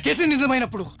నిన్ను ప్రెజెంట్ చేసి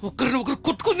నిజమైనప్పుడు, ఒకరు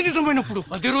కొట్టుకుంది నిజమైనప్పుడు,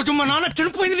 అదే రోజు మా నాన్న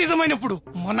చనిపోయింది నిజమైనప్పుడు,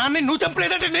 మా నాన్న నువ్వు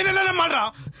చంపలేదంటే నేనెలా నమ్మాలరా?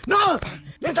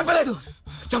 నేను చంపలేదు.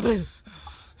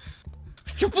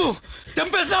 చెప్పు,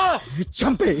 చంపేసా?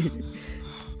 చంపే,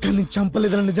 కానీ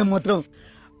చంపలేదన్న నిజం మాత్రం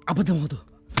అబద్ధమవుదు.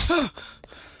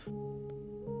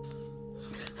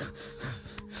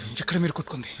 ఎక్కడ మీరు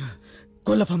కొట్టుకుంది?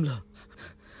 కోళ్ళ ఫామ్లో.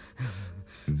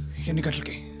 ఎన్ని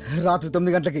గంటలకి? రాత్రి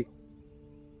 9 గంటలకి.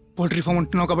 పోల్ట్రీ ఫామ్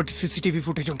ఉంటున్నావు కాబట్టి సీసీటీవీ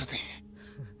ఫుటేజ్ ఉంటుంది.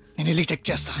 నేను వెళ్ళి చెక్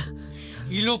చేస్తా.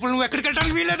 ఈ లోపల నువ్వు ఎక్కడికి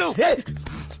వెళ్ళడానికి వీల్లేదు.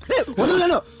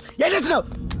 వదలను. ఏం చేస్తున్నావు?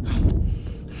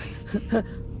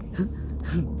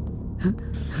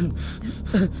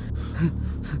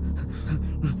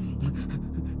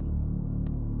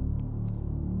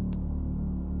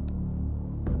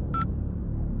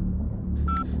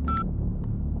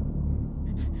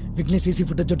 విఘ్నేష్ సీసీ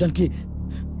ఫుటేజ్ చూడడానికి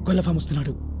కోళ్ళ ఫామ్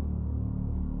వస్తున్నాడు.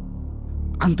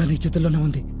 అంతా నీ చేతుల్లోనే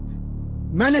ఉంది.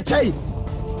 మేనేజ్ చెయ్యి.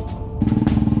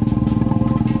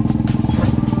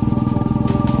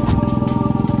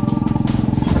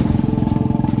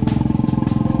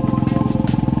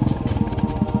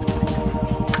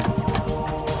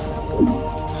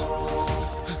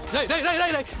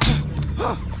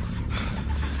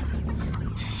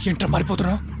 ఏంట్రా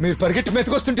పారిపోతున్నావు? మీరు పరిగెట్టి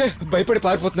మెతుకొస్తుంటే భయపడి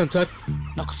పారిపోతున్నాను సార్.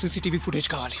 నాకు సీసీటీవీ ఫుటేజ్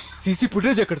కావాలి. సీసీ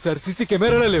ఫుటేజ్ ఎక్కడ సార్? సీసీ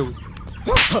కెమెరాలే లేవు.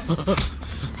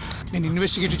 నేను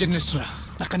ఇన్వెస్టిగేటివ్ జర్నలిస్ట్ రా,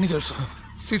 నాకు అన్ని తెలుసు.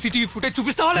 సీసీటీవీ ఫుటేజ్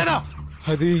చూపిస్తావా లేదా?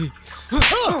 అది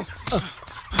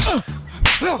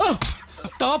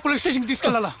police station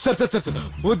తీసుకెళ్ళాలా? Sir sir sir sir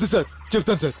వద్దు సార్,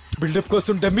 చెప్తాను సార్. బిల్డప్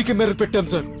కోసం డమ్మీ కెమెరా పెట్టాం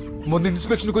సార్. మొన్న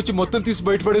ఇన్స్పెక్షన్కి వచ్చి మొత్తం తీసి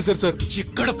బయటపడేశారు సార్.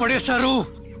 ఎక్కడ పడేశారు?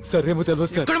 సార్ ఏమో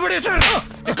తెలియదు సార్. ఎక్కడ పడేశారు?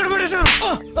 ఎక్కడ పడేశారు?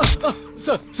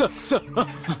 Sir sir sir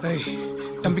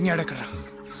dumping yard ఎక్కడ?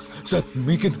 సార్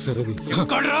మీకెందుకు సార్ అది?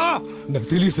 ఎక్కడ్రా? నాకు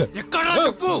తెలియదు సార్. ఎక్కడ్రా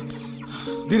చెప్పు.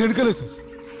 దీని వెనకాలే సార్.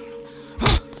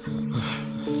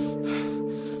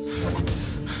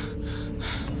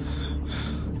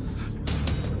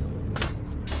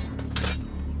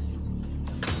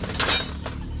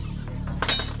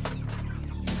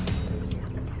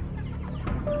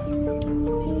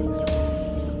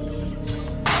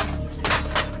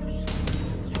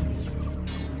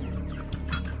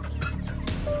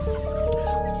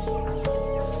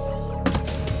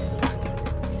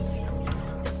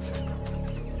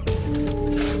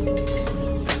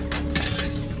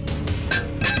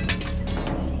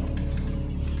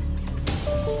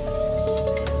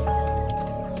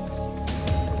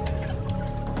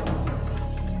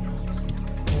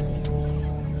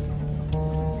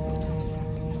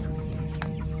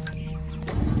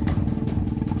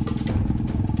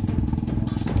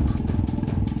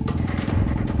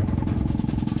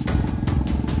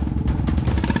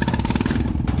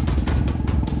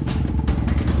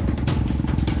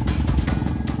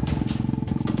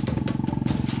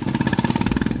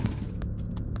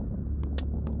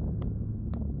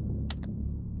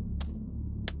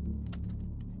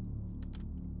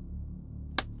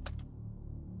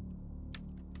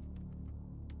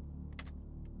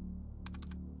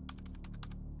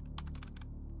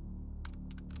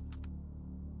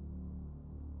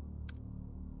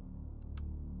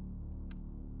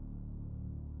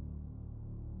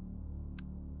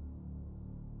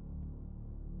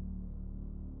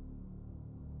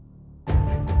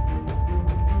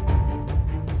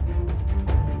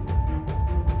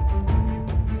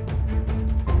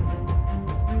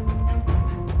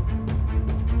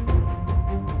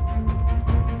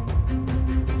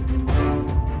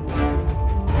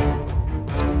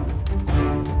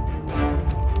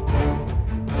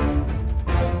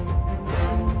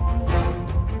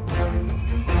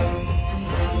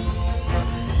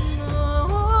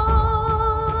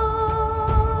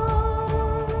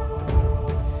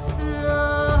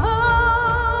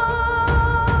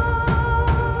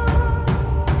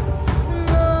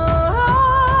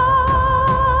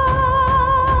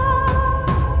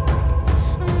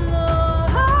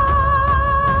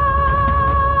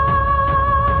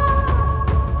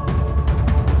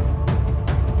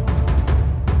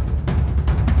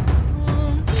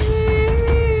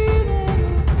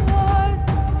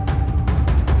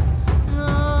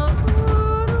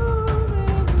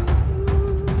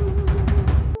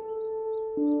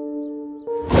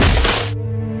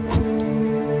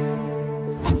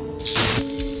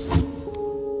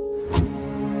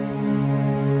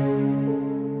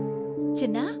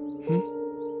 చిన్నా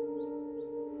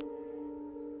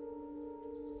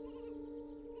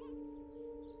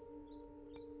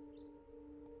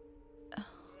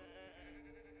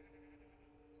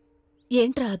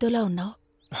ఏంట్రా అదోలా ఉన్నావు?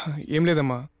 ఏం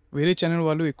లేదమ్మా, వేరే ఛానల్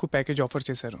వాళ్ళు ఎక్కువ ప్యాకేజ్ ఆఫర్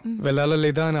చేశారు, వెళ్ళాలా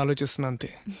లేదా అని ఆలోచిస్తున్నా అంతే.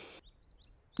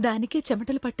 దానికే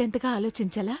చెమటలు పట్టేంతగా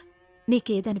ఆలోచించాలా?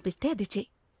 నీకేదనిపిస్తే అది చెయ్యి,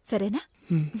 సరేనా?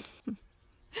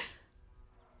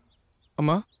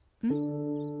 అమ్మా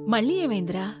మళ్ళీ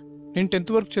ఏమైందిరా? నేను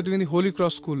 10th వరకు చదివింది హోలీ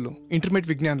క్రాస్ స్కూల్లో,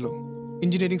 intermediate విజ్ఞాన్లో,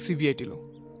 engineering సిబిఐటీలో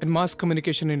and mass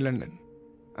communication in London.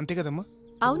 అంతే కదమ్మా?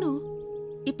 అవును,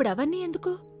 ఇప్పుడు అవన్నీ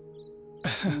ఎందుకు?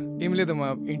 ఏం లేదమ్మా,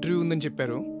 ఇంటర్వ్యూ ఉందని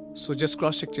చెప్పారు, సో జస్ట్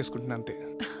క్రాస్ చెక్ చేసుకుంటున్నా అంతే.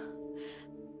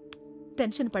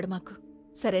 టెన్షన్ పడు మాకు,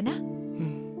 సరేనా?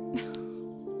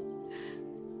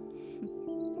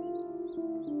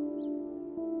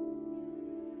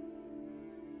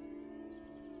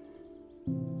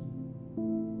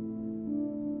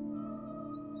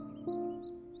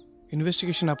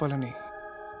 ఇన్వెస్టిగేషన్ ఆపాలని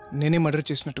నేనే మర్డర్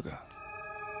చేసినట్టుగా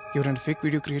ఎవరైనా ఫేక్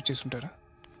వీడియో క్రియేట్ చేస్తుంటారా?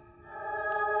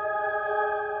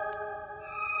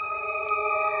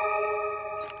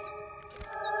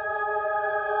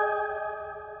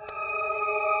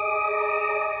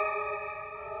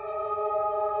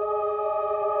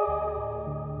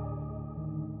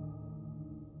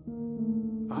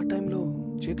 ఆ టైంలో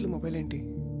చేతిలో మొబైల్ ఏంటి?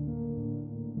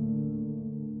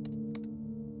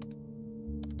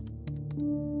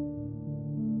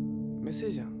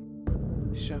 మెసేజా?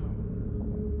 Shyam,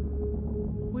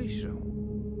 who is Shyam?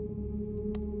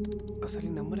 అసలు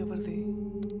ఈ నంబర్ ఎవరిది?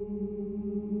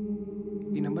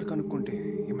 ఈ నంబర్ కనుక్కుంటే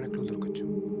ఏమైనా క్లూ దొరకచ్చు.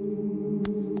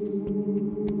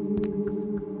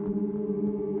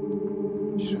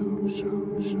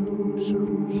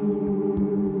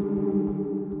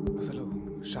 అసలు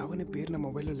షావ్ అనే పేరు నా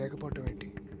మొబైల్లో లేకపోవటం ఏంటి?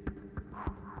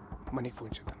 మనీకి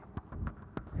ఫోన్ చేద్దాం.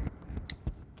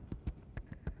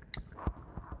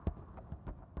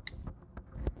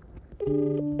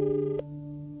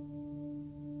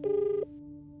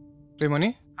 రేమని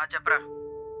చెప్పరా.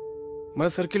 మన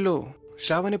సర్కిల్లో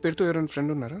షావ్ అనే పేరుతో ఎవరైనా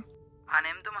ఫ్రెండ్ ఉన్నారా? ఆ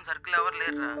నేమ్తో మన సర్కిల్ ఎవరు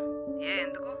లేరురా.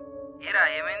 ఎందుకు? ఏరా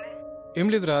ఏమైంది? ఏం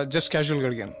లేదురా, జస్ట్ క్యాజువల్గా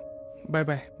అడిగాను. Bye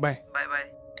bye bye bye bye.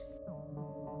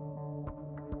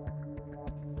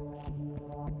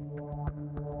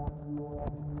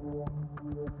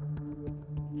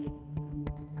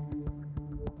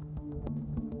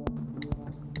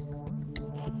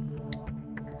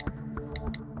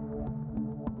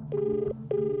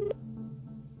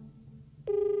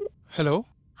 Hello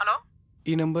hello,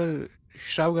 ఈ నంబర్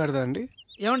శ్రావ్ గారిదా అండి?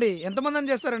 ఏమండి ఎంతమంది అని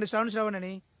చేస్తారండి శ్రావణ్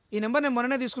అని? ఈ నెంబర్ నేను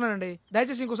మొన్ననే తీసుకున్నానండి,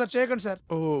 దయచేసి ఇంకోసారి చేయకండి సార్.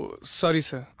 ఓ సారీ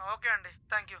సార్. ఓకే అండి,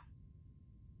 thank you.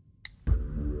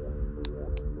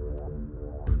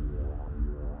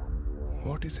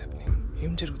 What is happening?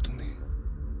 ఏం జరుగుతుంది?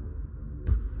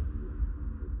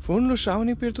 ఫోన్లో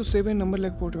శ్రావణి పేరుతో సేవ్ అయిన నంబర్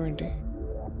లేకపోవటం ఏంటి?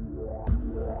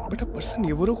 బట్ ఆ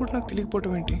పర్సన్ ఎవరో కూడా నాకు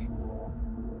తెలియకపోవటం ఏంటి?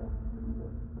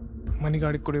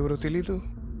 మణిగాడికి కూడా ఎవరో తెలీదు.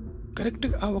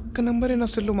 కరెక్ట్గా ఆ ఒక్క నంబరే నా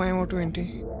సెల్లో మాయమవటం ఏంటి?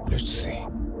 లెట్స్ సీ,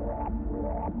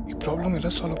 ఈ ప్రాబ్లం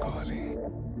ఎలా సాల్వ్ కావాలి?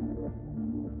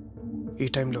 ఈ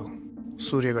టైంలో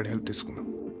సూర్యగాడి హెల్ప్ తీసుకుందాం.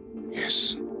 ఎస్,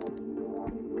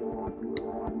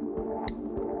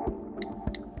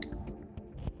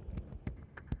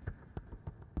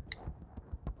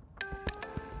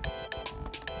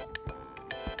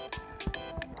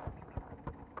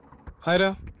 హాయ్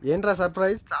రా. ఏంట్రా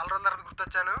సర్ప్రైజ్? చాలా రోజుల తర్వాత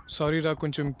గుర్తొచ్చాను. సారీ రా,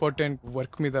 కొంచెం ఇంపార్టెంట్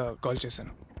వర్క్ మీద కాల్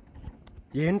చేశాను.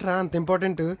 ఏంట్రా అంత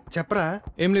ఇంపార్టెంట్? చెప్పరా.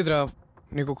 ఏం లేదురా,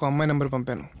 నీకు ఒక అమ్మాయి నెంబర్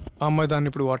పంపాను. ఆ అమ్మాయి దాన్ని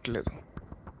ఇప్పుడు వాడలేదు.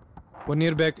 1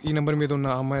 year బ్యాక్ ఈ నెంబర్ మీద ఉన్న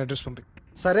ఆ అమ్మాయి అడ్రస్ పంపి.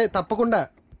 సరే తప్పకుండా,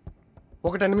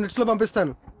 ఒక 10 minutesలో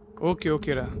పంపిస్తాను. ఓకే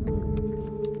ఓకే రా.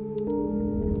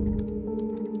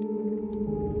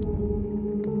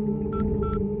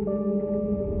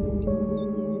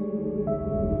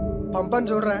 పంపాను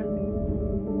చూడరా.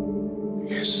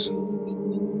 Yes,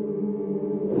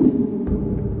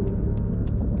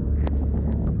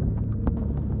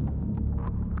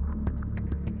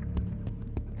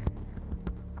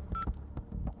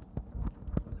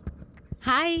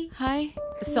 hi. హాయ్.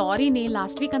 సారీ, నేను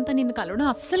లాస్ట్ వీక్ అంతా నిన్ను కలవడం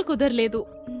అస్సలు కుదరలేదు.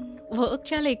 వర్క్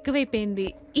చాలా ఎక్కువైపోయింది.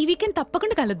 ఈ వీకెండ్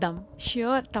తప్పకుండా కలుద్దాం.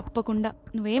 ష్యూర్, తప్పకుండా,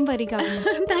 నువ్వేం వరీ కాదు.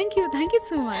 Thank you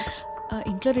so much.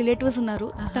 ఇంట్లో రిలేటివ్స్ ఉన్నారు,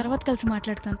 తర్వాత కలిసి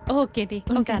మాట్లాడతాను. ఓకే,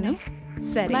 ఉంటాను.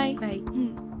 సరే, బాయ్ బాయ్.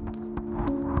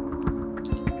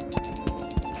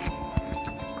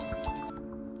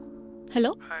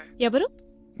 హలో, ఎవరు?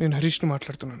 నేను హరీష్ని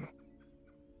మాట్లాడుతున్నాను.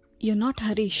 You not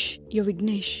Harish, you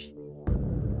Vignesh.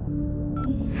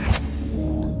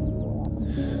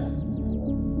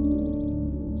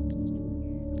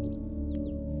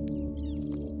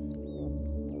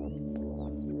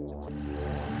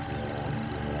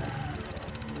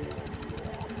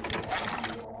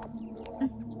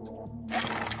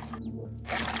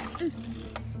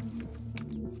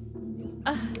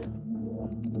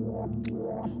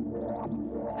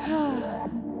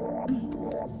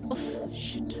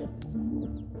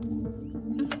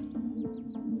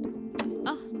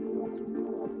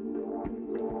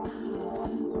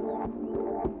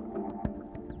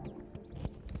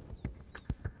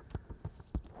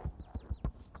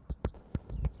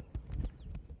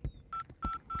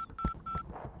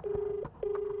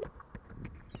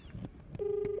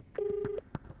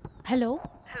 Hello.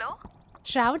 Hello,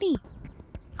 Shravani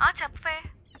చెప్పే.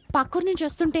 పక్కూరు నుంచి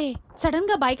వస్తుంటే సడన్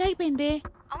గా బైక్ అయిపోయింది.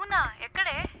 అవునా? ఎక్కడ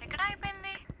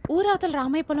అయిపోయింది? ఊరవతల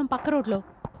రామయ్య పొలం పక్క రోడ్లో.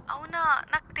 అవునా?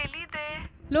 నాకు తెలీదే.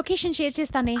 లొకేషన్ షేర్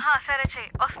చేస్తానే. సరే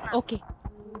చెయ్యి, వస్తున్నా. ఓకే.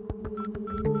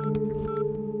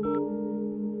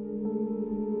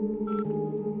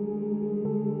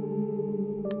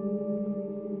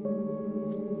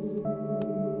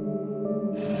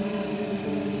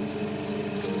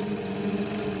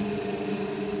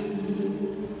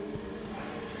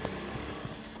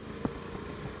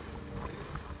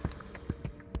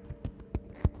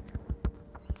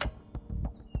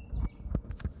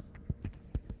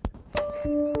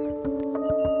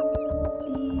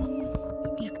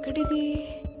 ఎక్కడిది?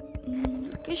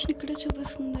 లొకేషన్ ఇక్కడే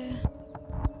చూపిస్తుంది.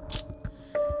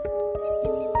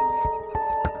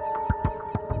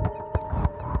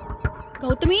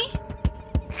 Gautami,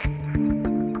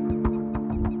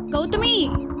 Gautami,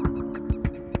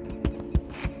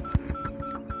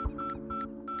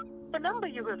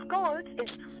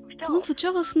 phone switch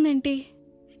off వస్తుందేంటి?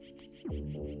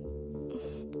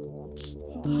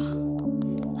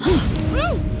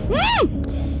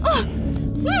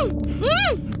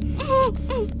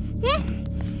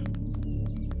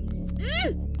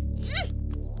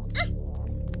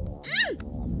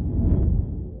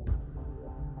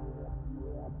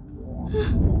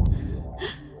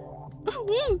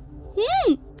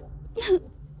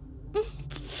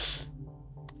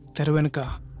 తెర వెనుక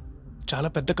చాలా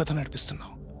పెద్ద కథ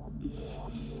నడిపిస్తున్నావు.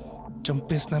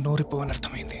 చంపేసిన నోరిపోవని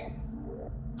అర్థమైంది.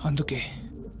 అందుకే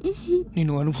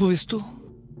నేను అనుభవిస్తూ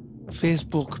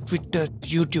Facebook, Twitter,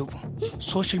 YouTube,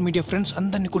 social media friends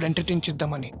అందరినీ కూడా ఎంటర్టైన్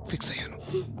చేద్దామని ఫిక్స్ అయ్యాను.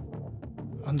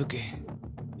 అందుకే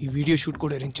ఈ వీడియో షూట్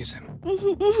కూడా అరేంజ్ చేశాను.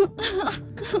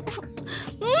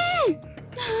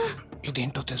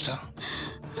 ఇదేంటో తెలుసా?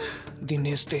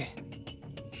 దీన్ని వేస్తే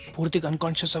పూర్తిగా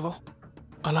అన్కాన్షియస్ అవ్వవు,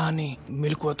 అలా అని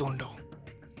మెలకువతో ఉండవు,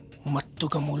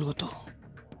 మత్తుగా మూలుగుతూ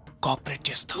కోఆపరేట్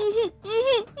చేస్తావు.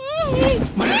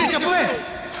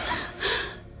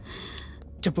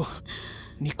 చెప్పు,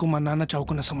 నీకు మా నాన్న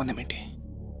చావుకున్న సంబంధం ఏంటి?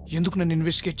 ఎందుకు నన్ను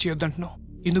ఇన్వెస్టిగేట్ చేయొద్దంటున్నావు?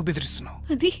 ఎందుకు బెదిరిస్తున్నావు?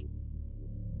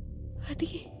 అది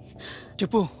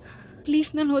చెప్పు.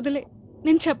 ప్లీజ్ నన్ను వదిలే,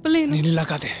 నేను చెప్పలేను. నేను ఇలా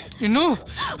కాదే నిన్ను.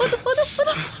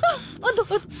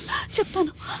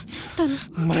 చెప్తాను.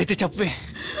 మరైతే చెప్పవే,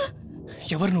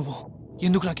 ఎవరు నువ్వు?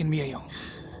 ఎందుకు నాకు ఎనిమి అయ్యావు?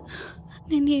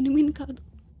 నేను ఎనిమిని కాదు,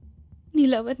 నీ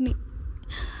లవర్ని.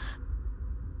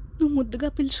 నువ్వు ముద్దుగా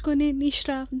పిలుచుకొని నీ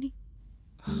శ్రావ్ని.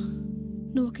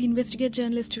 నువ్వు ఒక ఇన్వెస్టిగేట్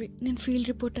జర్నలిస్ట్వి, నేను ఫీల్డ్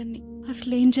రిపోర్టర్ని.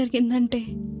 అసలు ఏం జరిగిందంటే,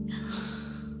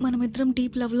 మనమిద్దరం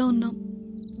డీప్ లవ్లో ఉన్నాం.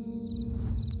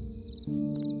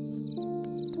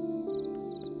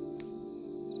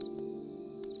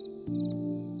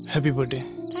 Happy birthday.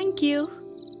 Thank you.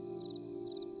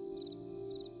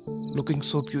 Looking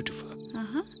so beautiful.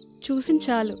 చూసింది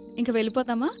చాలు, ఇంకా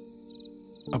వెళ్ళిపోతామా?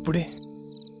 అప్పుడే?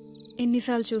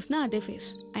 ఎన్నిసార్లు చూసినా అదే ఫేస్.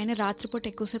 అయినా రాత్రిపూట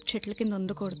ఎక్కువసేపు చెట్ల కింద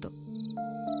ఉండకూడదు.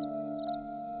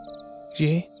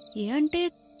 ఏ అంటే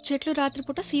చెట్లు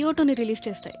రాత్రిపూట CO2ని రిలీజ్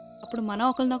చేస్తాయి. అప్పుడు మనం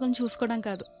ఒకరినొకరిని చూసుకోవడం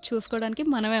కాదు, చూసుకోవడానికి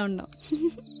మనమే ఉన్నాం.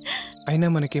 అయినా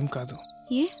మనకేం కాదు.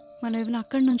 మనం ఏమైనా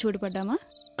అక్కడి నుంచి ఊడిపడ్డామా?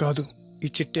 కాదు, ఈ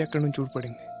చెట్టే అక్కడి నుంచి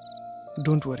ఊడిపడింది.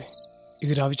 డోంట్ వరీ,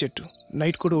 ఇది రావి చెట్టు.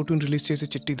 నైట్ కూడా O2ని రిలీజ్ చేసే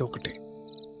చెట్టు ఇది ఒకటే.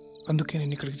 అందుకే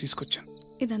నేను ఇక్కడికి తీసుకొచ్చాను.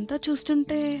 ఇదంతా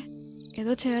చూస్తుంటే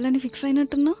ఏదో చేయాలని ఫిక్స్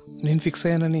అయినట్టున్నావు. నేను ఫిక్స్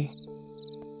అయ్యానని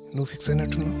నువ్వు ఫిక్స్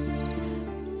అయినట్టున్నావు.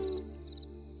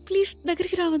 ప్లీజ్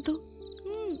దగ్గరికి రావద్దు.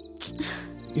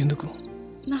 ఎందుకు?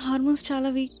 నా హార్మోన్స్ చాలా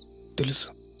వీక్. తెలుసు.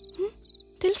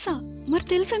 తెలుసా? మరి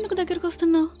తెలుసు ఎందుకు దగ్గరికి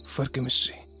వస్తున్నావు? For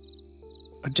chemistry.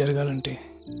 అది జరగాలంటే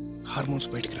హార్మోన్స్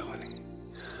బయటికి రావాలి.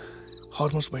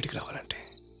 హార్మోన్స్ బయటికి రావాలంటే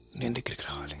నేను దగ్గరికి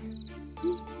రావాలి.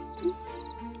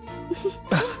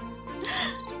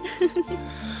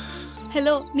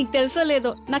 హలో, నీకు తెలుసో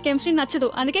లేదో నా కెమిస్ట్రీ నచ్చదు,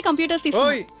 అందుకే కంప్యూటర్స్ తీసుకో.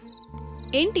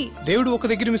 ఏంటి? దేవుడు ఒక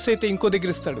దగ్గర మిస్ అయితే ఇంకో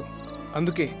దగ్గర ఇస్తాడు.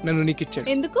 అందుకే నన్ను నీకు ఇచ్చాడు.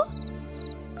 ఎందుకు?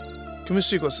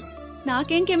 కెమిస్ట్రీ కోసం.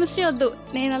 నాకేం కెమిస్ట్రీ వద్దు,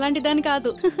 నేను అలాంటి దాన్ని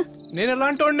కాదు. నేను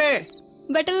అలాంటి వాడినే.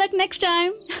 Better luck next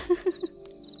time.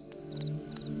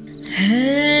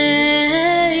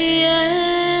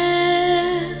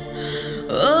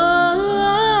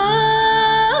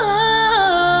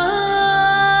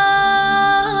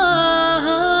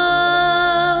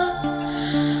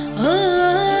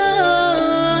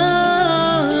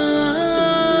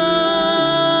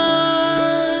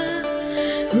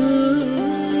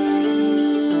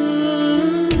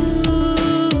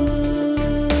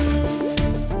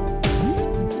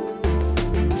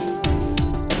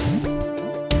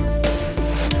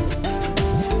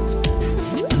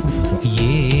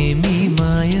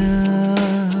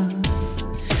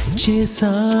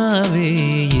 చేసావే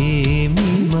ఏమి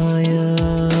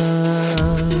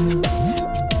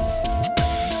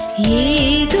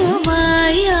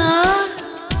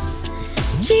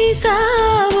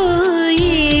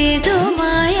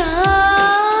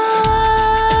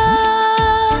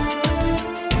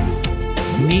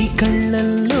నీ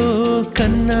కళ్ళల్లో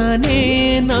కన్నానే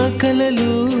నా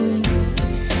కలలు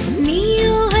నీ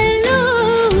ఊహల్లో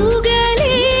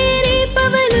ఊగాలే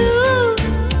రేపవలు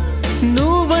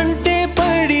నువ్వంటే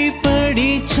పడి పడి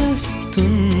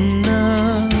చస్తున్నా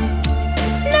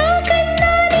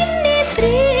నాకన్నా నిన్నే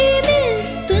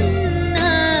ప్రేమిస్తున్నా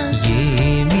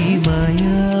ఏమి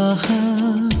మాయా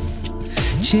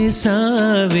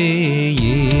చేసావే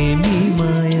ఏమి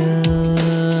మాయా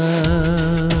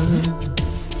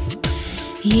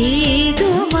ఏదో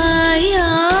మాయా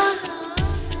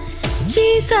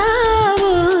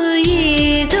చేసావో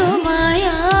ఏదో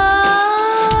మాయా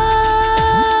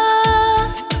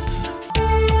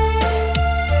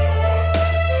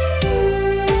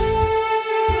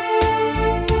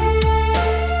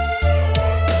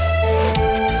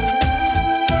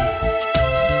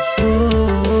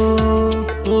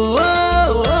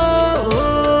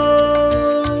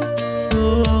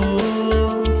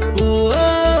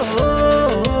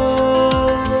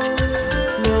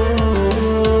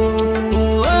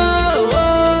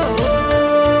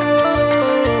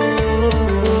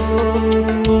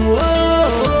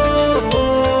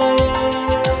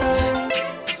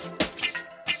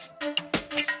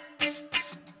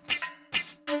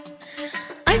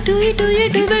అటు ఇటు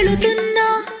ఎటు వెళుతున్నా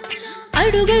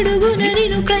అడుగడుగున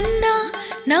నిన్ను కన్నా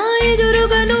నా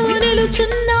ఎదురుగా నువ్వు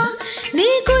నిలుచున్నా నీ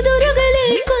కుదురుగా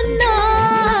లేకున్నా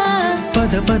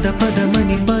పద పద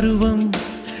పదమని పరువం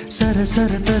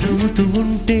సరసర తరుముతూ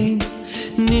ఉంటే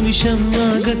నిమిషం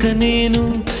ఆగక నేను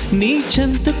నీ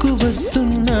చెంతకు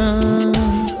వస్తున్నా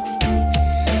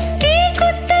ఈ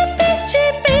కొత్త పిచ్చి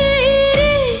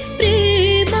పేరే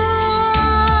ప్రేమ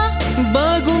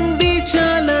బాగుంది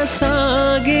చాలా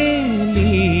సాగే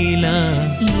లీలా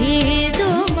ఏదో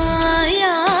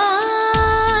మాయా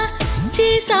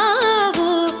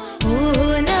చేసావో ఓ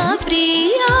నా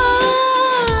ప్రియా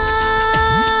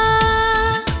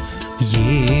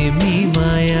ఏమి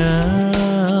మాయా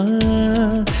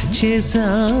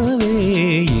చేసావే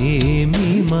ఏమి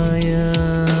మాయా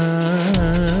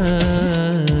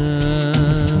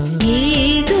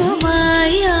ఏదో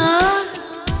మాయా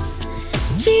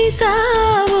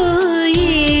చేసావో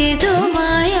ఏదో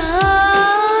మాయా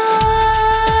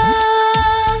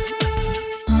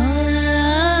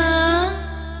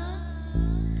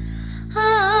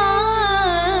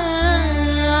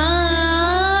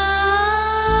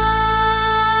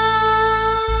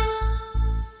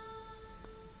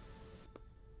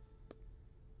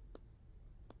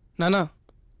నానా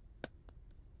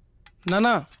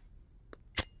నానా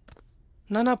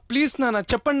నానా ప్లీజ్ నానా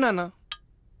చెప్పండి నానా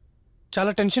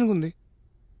చాలా టెన్షన్గా ఉంది.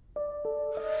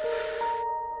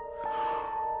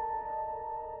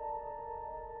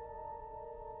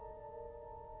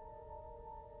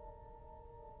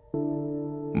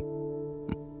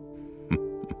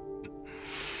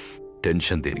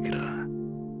 టెన్షన్ దేనికిరా,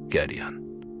 క్యారీ ఆన్.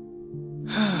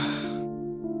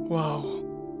 వావ్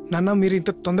నాన్న, మీరు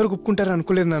ఇంత తొందరగా ఒప్పుకుంటారని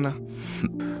అనుకోలేదు నాన్న.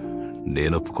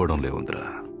 నేను ఒప్పుకోవడం లేవుందిరా,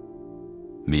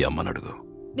 మీ అమ్మని అడుగు.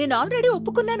 నేను ఆల్రెడీ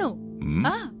ఒప్పుకున్నాను.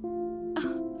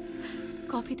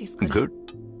 కాఫీ తీసుకో. గుడ్.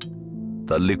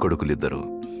 తల్లి కొడుకులిద్దరూ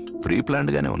ప్రీ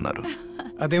ప్లాన్డ్ గానే ఉన్నారు.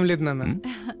 అదేం లేదు నాన్న,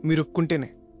 మీరు ఒప్పుకుంటేనే.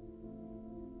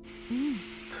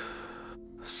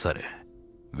 సరే,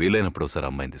 వీలైనప్పుడు ఒకసారి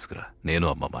అమ్మాయిని తీసుకురా, నేను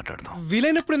అమ్మ మాట్లాడతాం.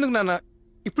 వీలైనప్పుడు ఎందుకు నాన్న,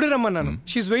 ఇప్పుడే రమ్మన్నాను.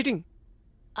 She waiting.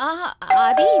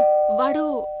 అది వాడు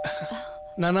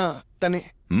నానా తనే.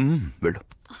 వెళ్ళు.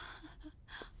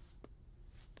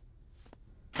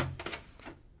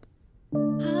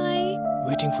 హాయ్.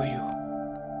 Waiting for you.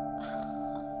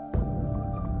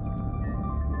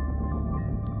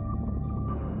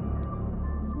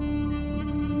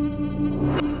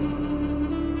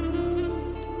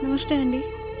 నమస్తే అండి.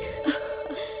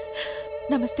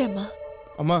 నమస్తే అమ్మా.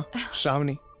 అమ్మా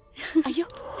శ్రావణి. అయ్యో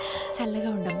చల్లగా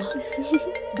ఉండమ్మా,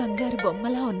 బంగారు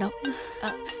బొమ్మలా ఉన్నావు.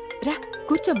 రా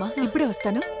కూర్చోమ్మా, ఇప్పుడే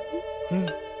వస్తాను.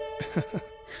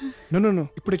 నో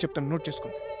ఇప్పుడే చెప్తాను, నోట్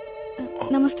చేసుకోండి.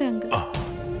 నమస్తే అంకుల్.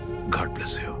 God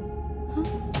bless you.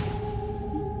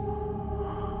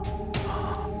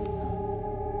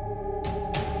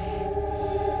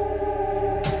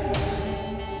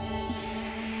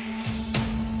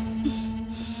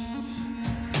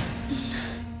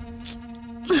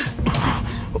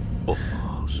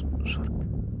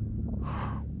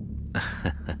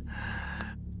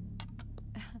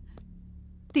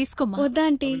 తీసుకోమ్మా. వద్దా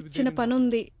ఆంటీ, చిన్న పని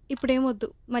ఉంది, ఇప్పుడేమొద్దు,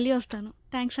 మళ్ళీ వస్తాను.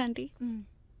 Thanks aunty.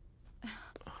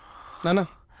 నానా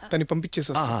తని పంపించేసి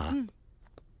వస్తా.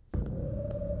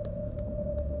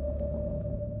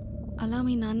 అలా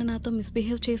మీ నాన్న నాతో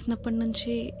మిస్బిహేవ్ చేసినప్పటి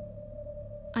నుంచి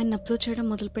ఆయన అబ్జర్వ్ చేయడం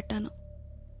మొదలుపెట్టాను.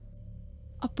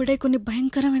 అప్పుడే కొన్ని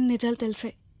భయంకరమైన నిజాలు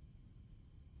తెలిసాయి.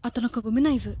 అతను ఒక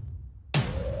ఉమెనైజర్.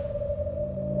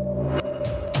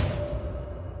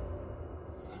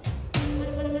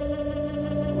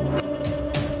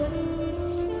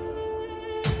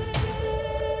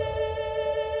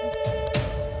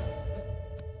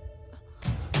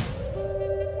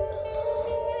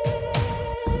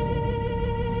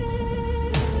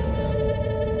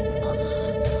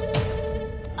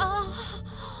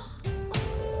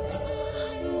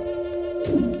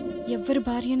 ఎవరి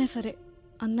భార్య అయినా సరే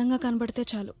అందంగా కనబడితే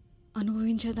చాలు,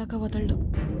 అనుభవించేదాకా వదలడు.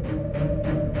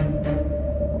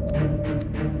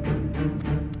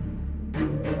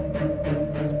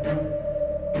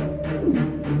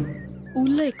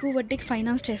 ఊళ్ళో ఎక్కువ వడ్డీకి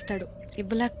ఫైనాన్స్ చేస్తాడు.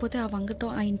 ఇవ్వలేకపోతే ఆ వంగతో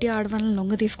ఆ ఇంటి ఆడవాళ్ళని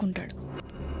లొంగ తీసుకుంటాడు.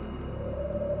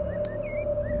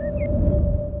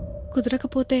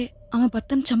 కుదరకపోతే ఆమె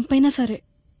భర్తను చంపైనా సరే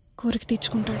కోరిక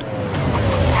తీర్చుకుంటాడు.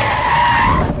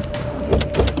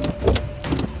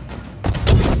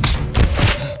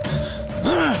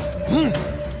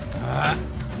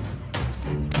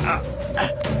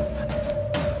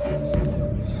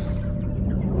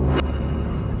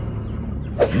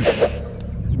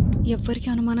 ఎవ్వరికి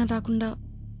అనుమానం రాకుండా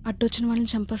అడ్డొచ్చిన వాళ్ళని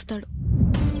చంపేస్తాడు.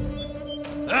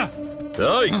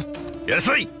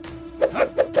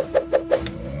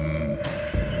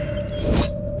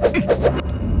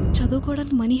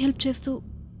 చదువుకోవడానికి మనీ హెల్ప్ చేస్తూ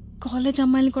కాలేజ్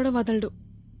అమ్మాయిని కూడా వదలడు.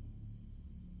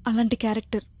 అలాంటి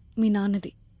క్యారెక్టర్ మీ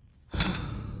నాన్నది.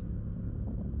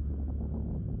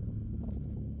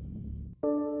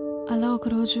 అలా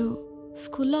ఒకరోజు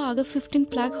స్కూల్లో ఆగస్ట్ 15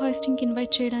 ఫ్లాగ్ హాయిస్టింగ్కి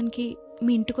ఇన్వైట్ చేయడానికి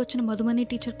మీ ఇంటికి వచ్చిన మధుమణి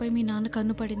టీచర్పై మీ నాన్న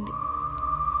కన్ను పడింది.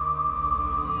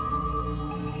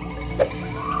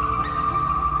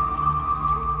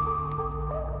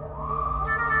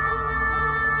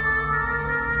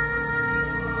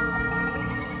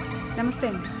 నమస్తే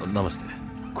అండి. నమస్తే,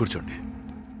 కూర్చోండి.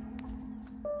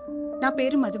 నా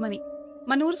పేరు మధుమణి.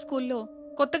 మన ఊరు స్కూల్లో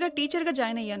కొత్తగా టీచర్గా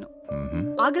జాయిన్ అయ్యాను.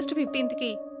 ఆగస్టు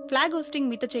 15కి ఫ్లాగ్ హోస్టింగ్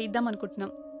మీతో చేయిద్దాం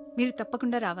అనుకుంటున్నాం. మీరు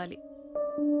తప్పకుండా రావాలి.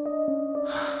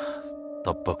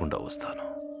 తప్పకుండా వస్తాను.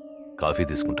 కాఫీ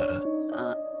తీసుకుంటారా?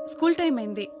 స్కూల్ టైం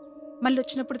అయింది, మళ్ళీ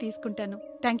వచ్చినప్పుడు తీసుకుంటాను.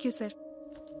 Thank you sir.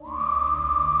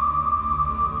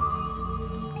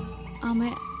 ఆమె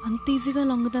అంత ఈజీగా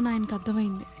లొంగదని ఆయనకు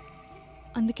అర్థమైంది.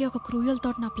 అందుకే ఒక క్రూయల్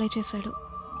థాట్ని అప్లై చేశాడు.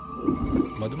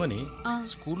 మధుమణి,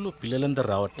 స్కూల్లో పిల్లలందరూ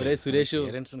రావట్లేదు. ఒరే సురేష్,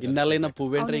 ఇన్నాళ్ళైనా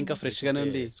పువ్వేంట్రా ఇంకా ఫ్రెష్ గానే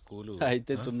ఉంది.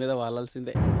 అయితే తుమ్మిద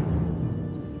వాలాల్సిందే.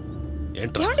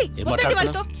 ఏంటి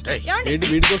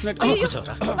వీడి కోసం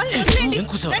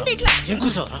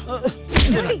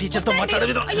టీచర్తో మాట్లాడే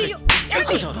విధం.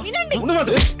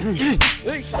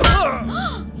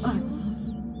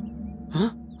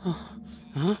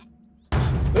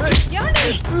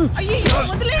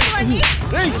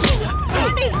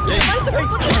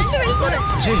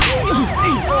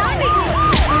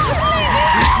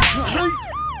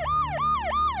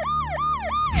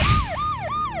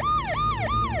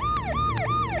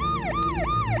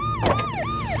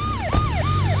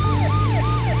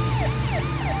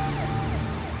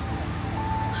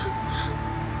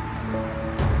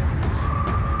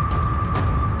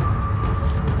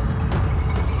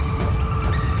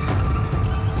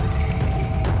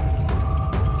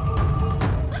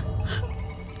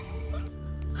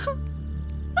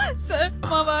 సార్,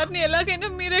 మా వారిని ఎలాగైనా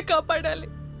మీరే కాపాడాలి.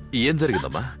 ఏం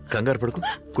జరిగిందమ్మా? కంగారు పడుకు,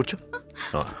 కూర్చో.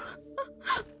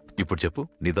 ఇప్పుడు చెప్పు,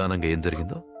 నిదానంగా ఏం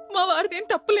జరిగిందో. మా వారిది ఏం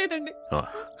తప్పులేదండి.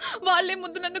 వాళ్ళే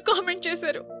ముందు నన్ను కామెంట్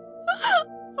చేశారు.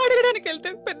 అడగడానికి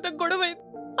వెళ్తే పెద్ద గొడవ అయింది.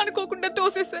 అనుకోకుండా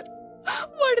తోసేశారు.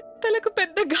 వాడి తలకు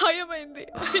పెద్ద గాయమైంది.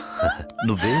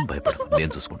 నువ్వేం భయపడకు,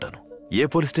 నేను చూసుకుంటాను. ఏ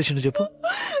పోలీస్ స్టేషన్ చెప్పు?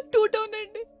 2 టౌన్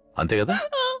అండి. అంతే కదా,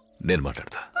 నేను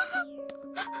మాట్లాడతా.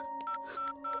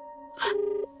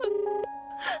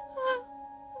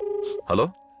 హలో,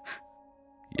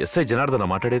 ఎస్ఐ జనార్దన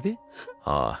మాట్లాడేది?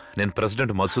 నేను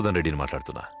ప్రెసిడెంట్ మధుసూదన్ రెడ్డిని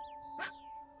మాట్లాడుతున్నా.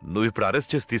 నువ్వు ఇప్పుడు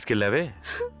అరెస్ట్ చేసి తీసుకెళ్ళావే,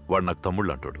 వాడు నాకు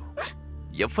తమ్ముళ్ళు అంటాడు.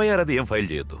 ఎఫ్ఐఆర్ అది ఏం ఫైల్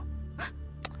చేయొద్దు.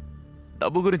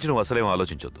 డబ్బు గురించి నువ్వు అసలేం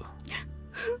ఆలోచించొద్దు.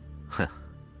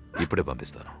 ఇప్పుడే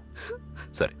పంపిస్తాను.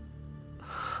 సరే,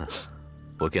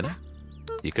 ఓకేనా?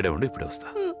 ఇక్కడే ఉండి ఇప్పుడే వస్తా.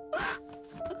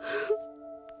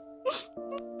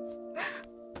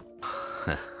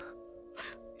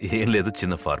 ఏం లేదు,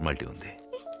 చిన్న ఫార్మాలిటీ ఉంది.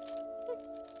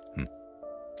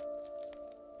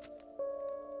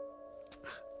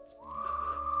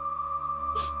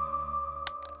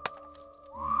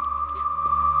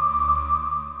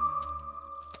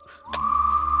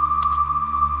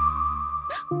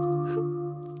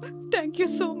 థ్యాంక్ యూ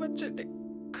సో మచ్ అండి.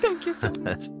 Thank you so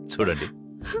much. చూడండి,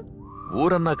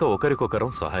 ఊరన్నాక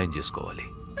ఒకరికొకరం సహాయం చేసుకోవాలి.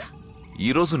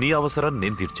 ఈరోజు నీ అవసరాన్ని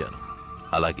నేను తీర్చాను,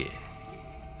 అలాగే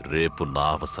రేపు నా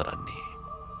అవసరాన్ని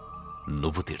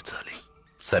నువ్వు తీర్చాలి.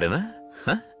 సరేనా?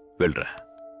 వెళ్ళరా.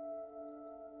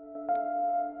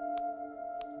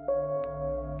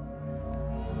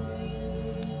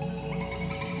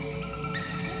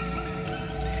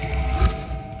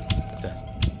 సార్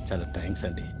చాలా థ్యాంక్స్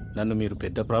అండి. నన్ను మీరు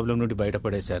పెద్ద ప్రాబ్లం నుండి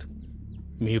బయటపడేశారు.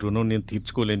 మీ రుణం నేను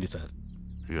తీర్చుకోలేంది సార్.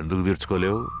 ఎందుకు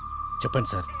తీర్చుకోలేవు? చెప్పండి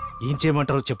సార్, ఏం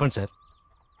చేయమంటారో చెప్పండి సార్.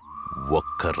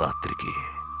 ఒక్క రాత్రికి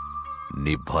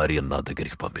నీ భార్య నా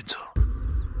దగ్గరికి పంపించు.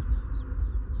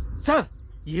 సార్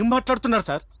ఏం మాట్లాడుతున్నారు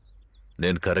సార్?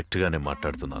 నేను కరెక్ట్గానే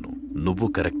మాట్లాడుతున్నాను, నువ్వు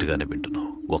కరెక్ట్గానే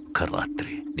వింటున్నావు. ఒక్క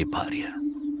రాత్రి నీ భార్య.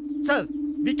 Sir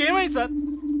మీకేమైంది sir?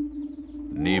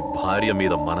 నీ భార్య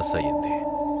మీద మనసు అయింది.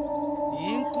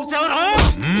 ఏం కూర్చోవరా?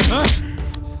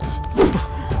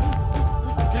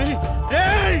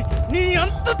 నీ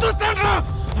అంత చూస్తాను.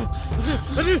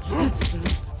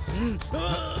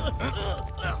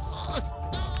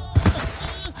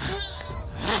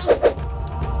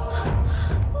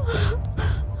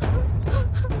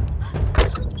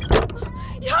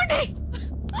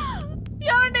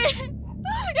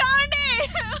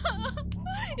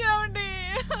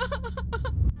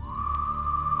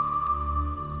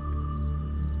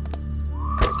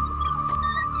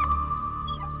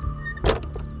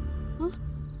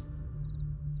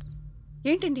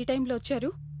 ఏంటండి ఈ టైంలో వచ్చారు?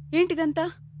 ఏంటిదంతా?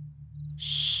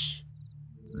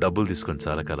 డబ్బులు తీసుకొని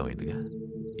చాలా కాలం అయిందిగా,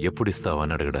 ఎప్పుడు ఇస్తావా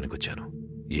అని అడగడానికి వచ్చాను.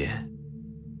 ఏ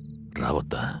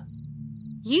రావద్దా?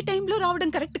 ఈ టైంలో రావడం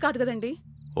కరెక్ట్ కాదు కదండి.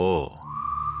 ఓ,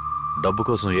 డబ్బు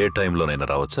కోసం ఏ టైంలోనైనా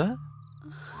రావచ్చా?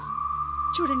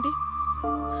 చూడండి,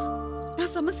 నా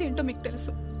సమస్య ఏంటో మీకు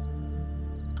తెలుసు.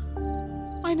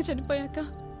 ఆయన చనిపోయాక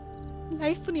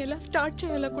లైఫ్ని ఎలా స్టార్ట్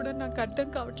చేయాలో కూడా నాకు అర్థం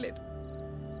కావట్లేదు.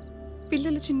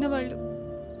 పిల్లలు చిన్నవాళ్ళు.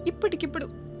 ఇప్పటికిప్పుడు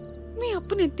మీ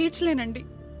అప్పు నేను తీర్చలేనండి.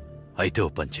 అయితే ఓ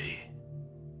పని చెయ్యి.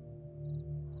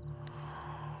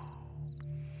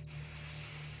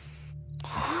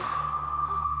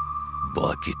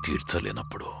 బాకీ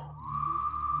తీర్చలేనప్పుడు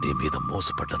నీ మీద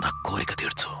మోసపడ్డ నా కోరిక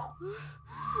తీర్చు.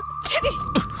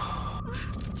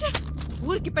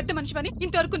 ఊరికి పెద్ద మనిషివని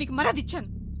ఇంతవరకు నీకు మర్యాదిచ్చాను.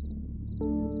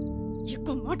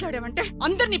 ఎక్కువ మాట్లాడావంటే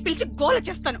అందరినీ పిలిచి గోల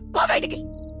చేస్తాను. పో బయటికి.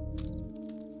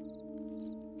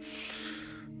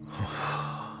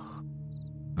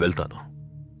 వెళ్తాను.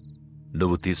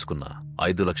 నువ్వు తీసుకున్న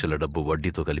 5 లక్షల డబ్బు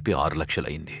వడ్డీతో కలిపి 6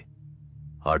 లక్షలయింది.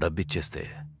 ఆ డబ్బిచ్చేస్తే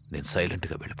నేను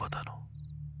సైలెంట్గా వెళ్ళిపోతాను.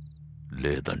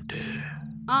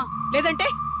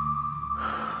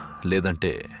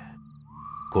 లేదంటే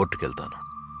కోర్టుకెళ్తాను.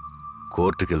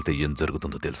 కోర్టుకెళ్తే ఏం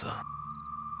జరుగుతుందో తెలుసా?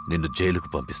 నిన్ను జైలుకు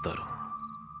పంపిస్తారు.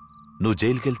 నువ్వు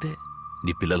జైలుకెళ్తే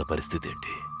నీ పిల్లల పరిస్థితి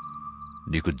ఏంటి?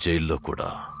 నీకు జైల్లో కూడా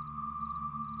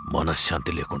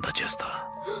మనశ్శాంతి లేకుండా చేస్తా.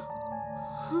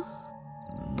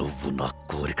 నువ్వు నా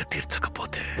కోరిక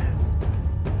తీర్చకపోతే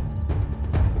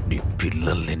నీ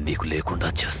పిల్లల్ని నీకు లేకుండా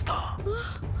చేస్తా.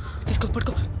 తీసుకో,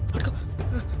 పడుకో పడుకో.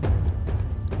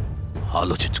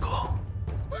 ఆలోచించుకో.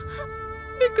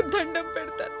 నీకు దండం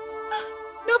పెడతాను,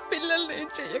 నా పిల్లల్ని ఏం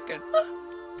చెయ్యకండి.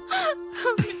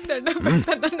 దండం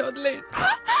పెడతాను, నన్ను వదిలేయండి.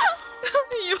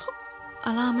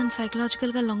 అలా ఆమెను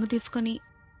సైకలాజికల్గా లొంగ తీసుకొని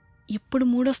ఎప్పుడు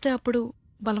మూడొస్తే అప్పుడు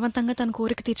బలవంతంగా తన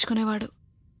కోరిక తీర్చుకునేవాడు.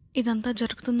 ఇదంతా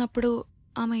జరుగుతున్నప్పుడు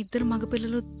ఆమె 2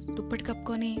 మగపిల్లలు దుప్పటి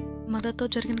కప్పుకొని మదర్తో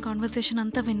జరిగిన కాన్వర్సేషన్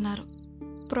అంతా విన్నారు.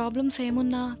 ప్రాబ్లమ్స్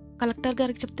ఏమున్నా కలెక్టర్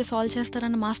గారికి చెప్తే సాల్వ్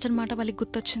చేస్తారన్న మాస్టర్ మాట వాళ్ళకి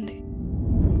గుర్తొచ్చింది.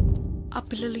 ఆ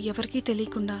పిల్లలు ఎవరికీ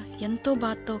తెలియకుండా ఎంతో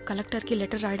బాధతో కలెక్టర్కి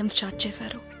లెటర్ రాయడం స్టార్ట్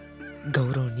చేశారు.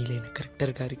 గౌరవనీయులైన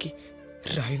కలెక్టర్ గారికి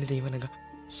రాయనిదేమనగా,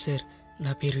 సార్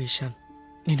నా పేరు శ్యామ్,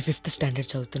 నేను 5th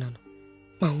స్టాండర్డ్ చదువుతున్నాను.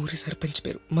 మా ఊరి సర్పంచ్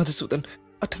పేరు మధుసూదన్.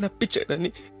 అతను అప్పించాడని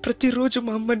ప్రతిరోజు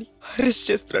మా అమ్మని అరెస్ట్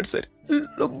చేస్తున్నాడు సార్.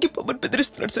 లొంగి పొమ్మని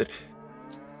బెదిరిస్తున్నాడు సార్.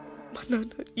 మా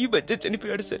నాన్న ఈ మధ్య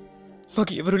చనిపోయాడు సార్.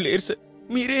 మాకు ఎవరు లేరు సార్.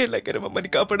 మీరే ఎలాగైనా మమ్మల్ని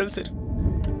కాపాడాలి సార్.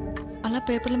 అలా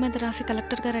పేపర్ల మీద రాసి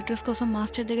కలెక్టర్ గారి అడ్రస్ కోసం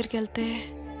మాస్టర్ దగ్గరికి వెళ్తే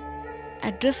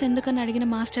అడ్రస్ ఎందుకని అడిగిన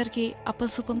మాస్టర్కి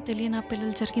అపశుభం తెలియని ఆ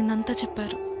పిల్లలు జరిగిందంతా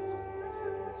చెప్పారు.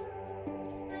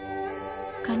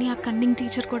 కానీ ఆ కన్నింగ్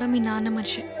టీచర్ కూడా మీ నాన్న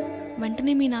మనిషి.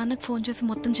 వెంటనే మీ నాన్నకు ఫోన్ చేసి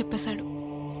మొత్తం చెప్పేశాడు.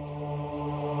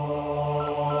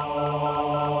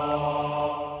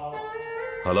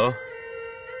 హలో,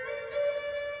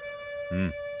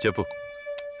 చెప్పు.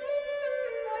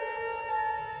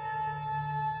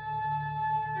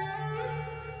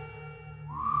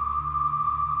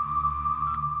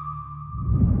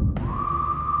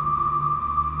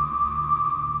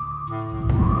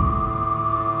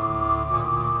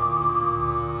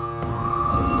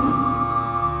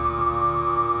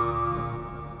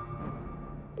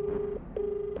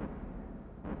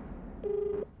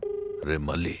 రే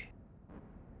మళ్ళీ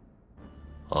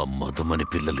ఆ మధుమని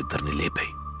పిల్లలిద్దరిని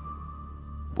లేపాయి.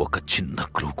 ఒక చిన్న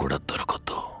క్లూ కూడా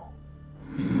దొరకొద్దు.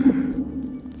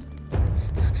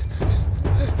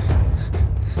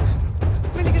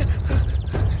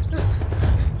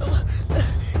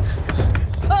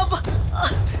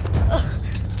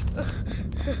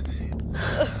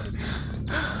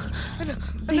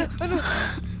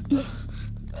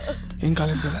 ఏం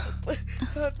కాలేదు కదా?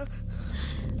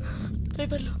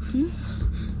 పేపర్లు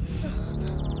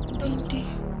ఏంటి?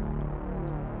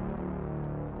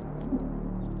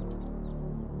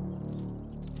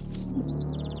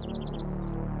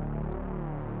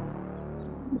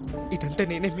 ఇదంతా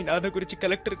నేనే మీ నాన్న గురించి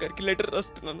కలెక్టర్ గారికి లెటర్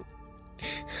రాస్తున్నాను.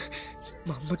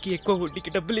 మా అమ్మకి ఎక్కువ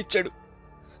వడ్డీకి డబ్బులు ఇచ్చాడు.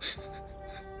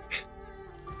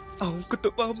 ఆ అంకుతో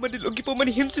మా అమ్మని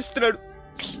లొంగిపోమని హింసిస్తున్నాడు.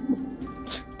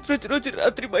 ప్రతిరోజు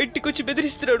రాత్రి మా ఇంటికి వచ్చి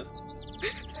బెదిరిస్తున్నాడు.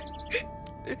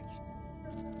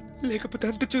 లేకపోతే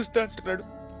అంత చూస్తా అంటున్నాడు.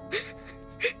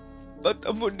 మా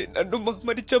తమ్ముడిని నన్ను మా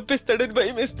అమ్మని చంపేస్తాడని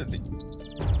భయం వేస్తుంది.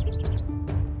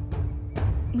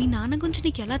 మీ నాన్న గురించి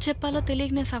నీకు ఎలా చెప్పాలో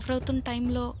తెలియక నేను సఫర్ అవుతున్న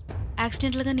టైంలో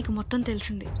యాక్సిడెంటల్గా నీకు మొత్తం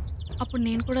తెలిసింది. అప్పుడు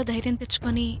నేను కూడా ధైర్యం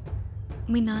తెచ్చుకొని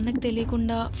మీ నాన్నకి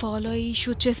తెలియకుండా ఫాలో అయ్యి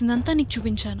షూట్ చేసిందంతా నీకు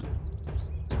చూపించాను.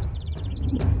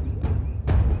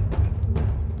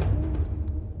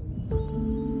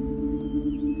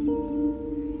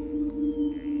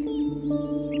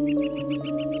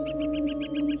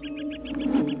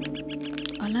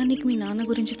 అలా నీకు మీ నాన్న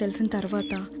గురించి తెలిసిన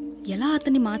తర్వాత ఎలా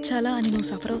అతన్ని మార్చాలా అని నువ్వు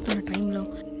సఫర్ అవుతున్న టైంలో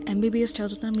ఎంబీబీఎస్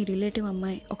చదువుతున్న మీ రిలేటివ్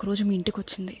అమ్మాయి ఒకరోజు మీ ఇంటికి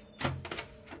వచ్చింది.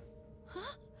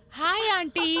 Hi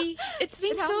aunty, it's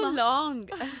been so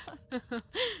long.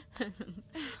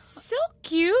 So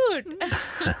cute.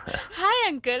 Hi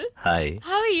uncle. Hi.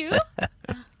 How are you?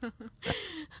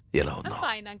 ఎలా ఉన్నావు?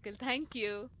 Fine uncle, thank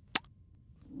you.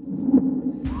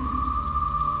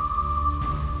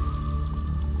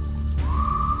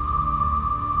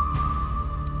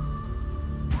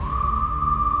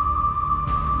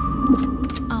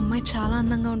 ఆ అమ్మాయి చాలా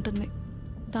అందంగా ఉంటుంది.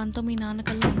 దాంతో మీ నాన్న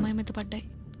కళ్ళు అమ్మాయి మీద పడ్డాయి.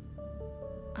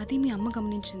 అది మీ అమ్మ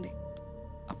గమనించింది.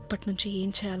 అప్పటి నుంచి ఏం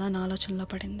చేయాలా అని ఆలోచనలో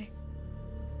పడింది.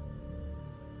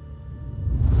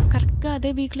 కరెక్ట్గా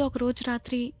అదే వీక్లో ఒక రోజు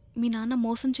రాత్రి మీ నాన్న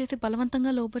మోసం చేసి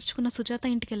బలవంతంగా లోపరుచుకున్న సుజాత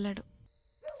ఇంటికి వెళ్ళాడు.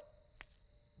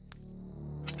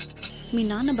 మీ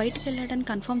నాన్న బయటికి వెళ్ళాడని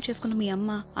కన్ఫర్మ్ చేసుకున్న మీ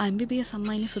అమ్మ ఆ ఎంబీబీఎస్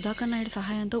అమ్మాయిని సుధాకర్ నాయుడు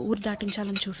సహాయంతో ఊరు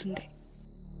దాటించాలని చూసింది.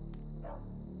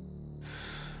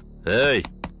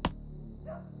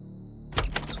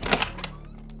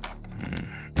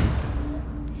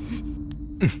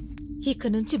 ఇక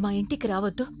నుంచి మా ఇంటికి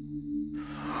రావద్దు.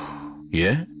 ఏ?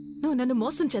 నువ్వు నన్ను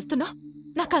మోసం చేస్తున్నావు.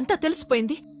 నాకంతా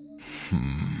తెలిసిపోయింది.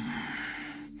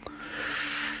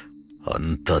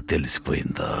 అంతా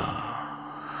తెలిసిపోయిందా?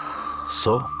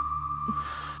 సో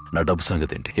నా డబ్బు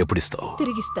సంగతి ఏంటి? ఎప్పుడు ఇస్తావు?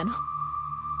 తిరిగిస్తాను.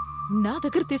 నా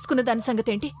దగ్గర తీసుకున్న దాని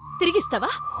సంగతి ఏంటి?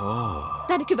 తిరిగిస్తావా?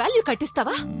 దానికి వాల్యూ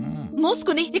కట్టిస్తావా?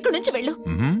 మోసుకుని ఇక్కడి నుంచి వెళ్ళు,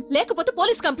 లేకపోతే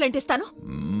పోలీస్ కంప్లైంట్ ఇస్తాను.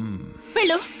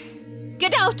 వెళ్ళు.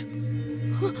 Get out.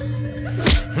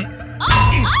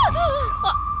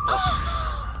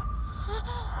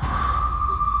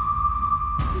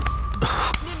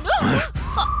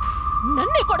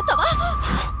 నన్నే కొడతావా?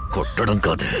 కొట్టడం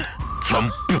కాదే,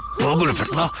 చంపి పోగులు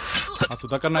పెడతా. ఆ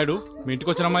సుధాకర్ నాయుడు మీ ఇంటికి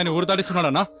వచ్చిన అమ్మాయిని ఊరు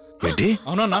దాటిస్తున్నాడన్నా? ఏంటి?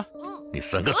 అవునన్నా. నీ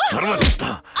సంగతి తర్వాత చెప్తా.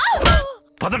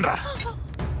 పదండ్రా.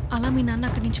 అలా మీ నాన్న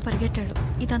అక్కడి నుంచి పరిగెట్టాడు.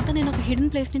 ఇదంతా నేను ఒక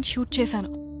హిడెన్ ప్లేస్ నుంచి షూట్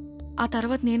చేశాను. ఆ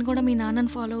తర్వాత నేను కూడా మీ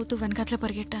నాన్నను ఫాలో అవుతూ వెనకాతలే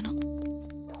పరిగెట్టాను.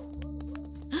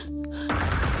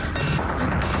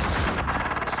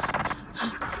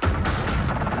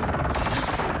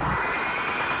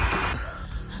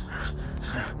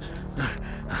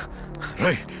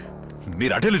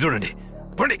 మీరు అటెలు చూడండి,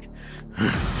 పండి.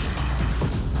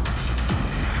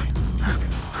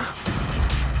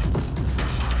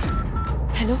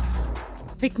 హలో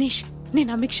విఘ్నేష్,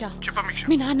 నేను అమిక్ష.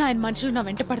 మీ నాన్న ఆయన మనుషులు నా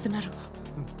వెంట పడుతున్నారు.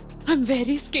 I'm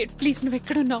very scared. ప్లీజ్ నువ్వు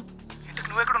ఎక్కడున్నావు?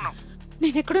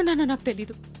 నేను ఎక్కడున్నానో నాకు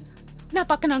తెలీదు. నా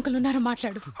పక్కన అంకుల్ ఉన్నారు,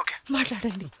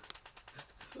 మాట్లాడండి.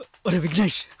 ఒరే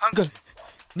విఘ్నేష్ అంకుల్,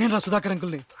 నేను రా సుధాకర్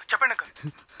అంకుల్ని. చెప్పండి అంకుల్.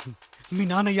 మీ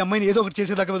నాన్న ఈ అమ్మాయిని ఏదో ఒకటి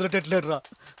చేసేదాకా వదిలేటట్లేడు రా.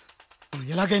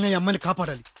 ఎలాగైనా ఈ అమ్మాయిని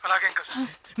కాపాడాలి. అలాగే అంకుల్.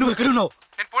 నువ్వు ఎక్కడున్నావు?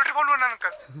 నేను పోల్ట్రీ ఫామ్ లో ఉన్నాను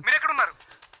అంకుల్. మీరు ఎక్కడున్నారు?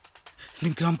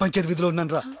 నేను గ్రామ పంచాయతీ విధిలో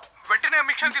ఉన్నాను రా. వెంటనే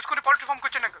మిక్షన్ తీసుకుని పోల్ట్రీ ఫామ్కి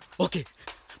వచ్చాను అంకుల్. ఓకే.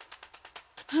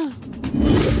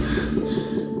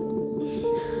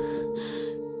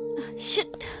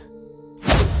 షిట్.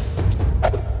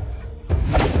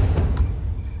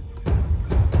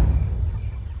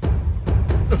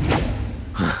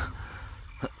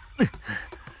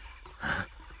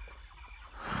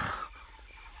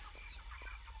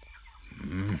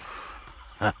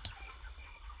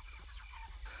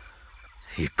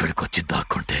 ఇక్కడికి వచ్చి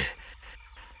దాక్కుంటే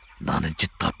నా నుంచి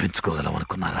తప్పించుకోగలం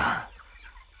అనుకున్నారా?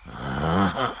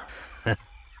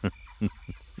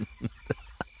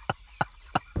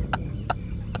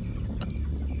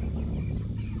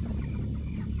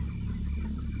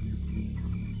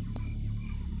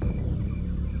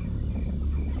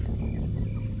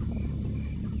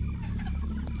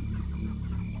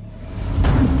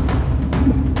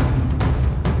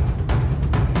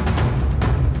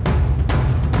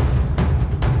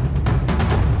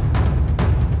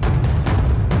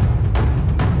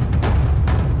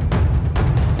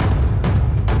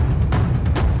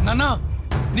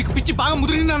 నీకు పిచ్చి బాగా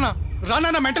ముదిరింది నాన్న.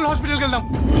 రానా మెంటల్ హాస్పిటల్కి వెళ్దాం.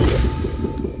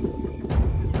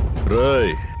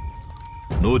 రేయ్,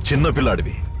 నువ్వు చిన్న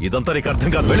పిల్లాడివి, ఇదంతా నీకు అర్థం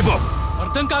కాదు, వెళ్ళిపో.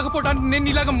 అర్థం కాకపోవడానికి నేను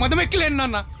ఇలాగ మదమెక్కలేను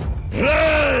నాన్న.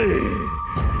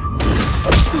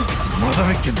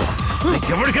 మదమెక్కిందా?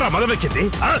 ఎవరికిరా మదమెక్కింది?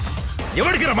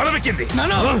 ఎవరికిరా మదమెక్కింది?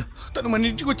 నాన్న, తను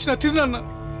మన ఇంటికి వచ్చిన అతిథి నాన్న.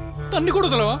 తన్ని కూడా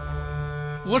వదలవా?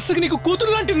 వరుసకి నీకు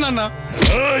కూతురు లాంటిది నాన్న.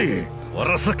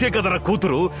 వరసకే కదరా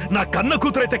కూతురు, నా కన్న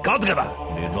కూతురు అయితే కాదు కదా.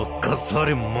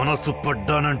 నేనొక్కసారి మనసు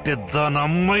పడ్డానంటే దాని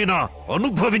అమ్మైనా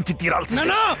అనుభవించి తీరాల్సింది.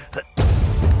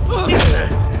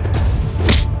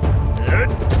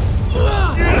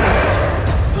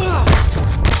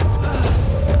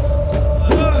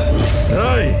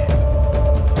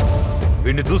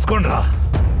 వీడిని చూసుకోండి రా.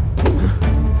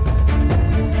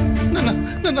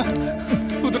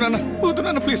 వద్దు నాన్న, వద్దు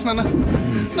నాన్న, ప్లీజ్ నాన్న.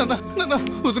 నాన్న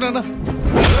వద్దు నాన్న.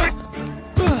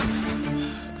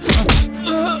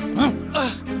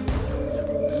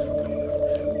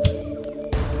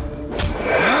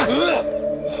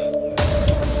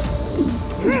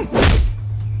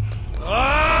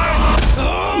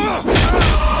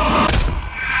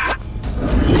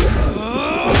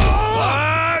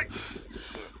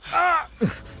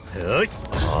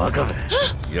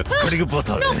 ఎక్కడికి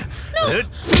పోతాడు?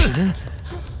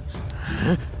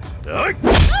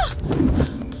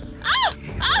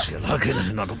 ఎలాగైనా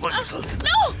నన్ను అనుభవించాల్సింది.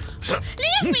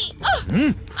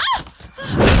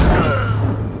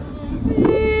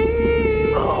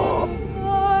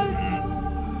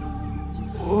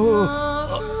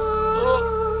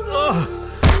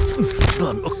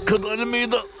 ఒక్కదాని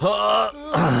మీద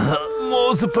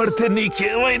మోసు పడితే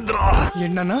నీకేమైందిరా?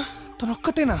 ఏంటన్నా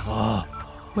తనొక్కతేనా?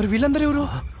 మరి వీళ్ళందరూ ఎవరు?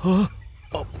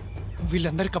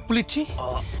 వీళ్ళందరికి అప్పులు ఇచ్చి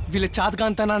వీళ్ళ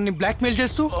చాతకాంతనాన్ని బ్లాక్మెయిల్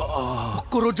చేస్తూ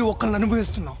ఒక్కరోజు ఒక్కరిని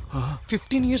అనుభవిస్తున్నావు.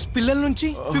 15 years పిల్లల నుంచి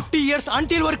 50 years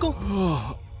ఆంటీల వరకు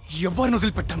ఎవరిని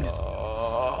వదిలిపెట్టం లేదు.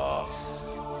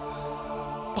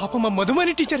 పాప మా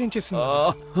మధుమని టీచర్ ఏం చేసింది?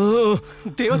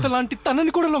 దేవత లాంటి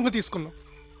తనని కూడా లొంగ తీసుకున్నావు.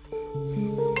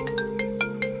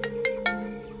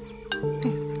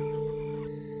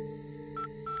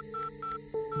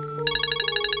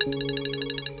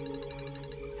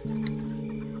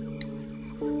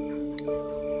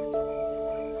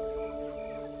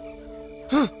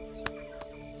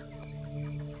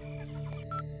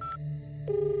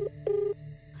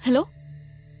 హలో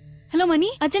హలో మనీ,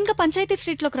 అర్జెంట్గా పంచాయతీ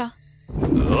స్ట్రీట్లోకి రా.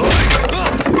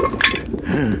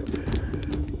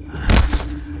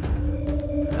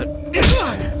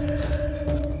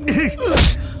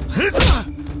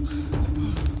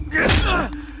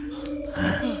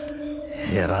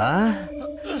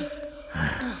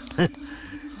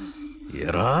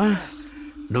 ఎరా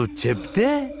నువ్వు చెప్తే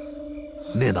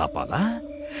నేను ఆపాలా?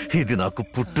 ఇది నాకు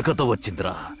పుట్టుకతో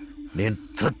వచ్చిందిరా. నేను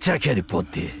చచ్చాకే అది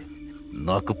పోద్ది.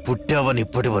 నాకు పుట్టావని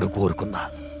ఇప్పటి వరకు కోరుకున్నా.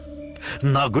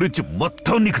 నా గురించి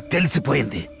మొత్తం నీకు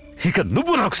తెలిసిపోయింది. ఇక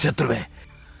నువ్వు నాకు శత్రువే.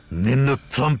 నిన్ను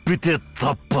చంపితే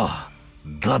తప్ప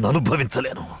దాన్ని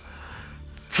అనుభవించలేను.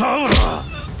 చావురా,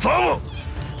 చావు.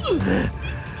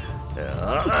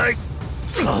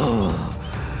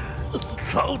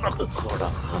 చావు నాకు కూడా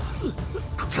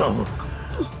చావు.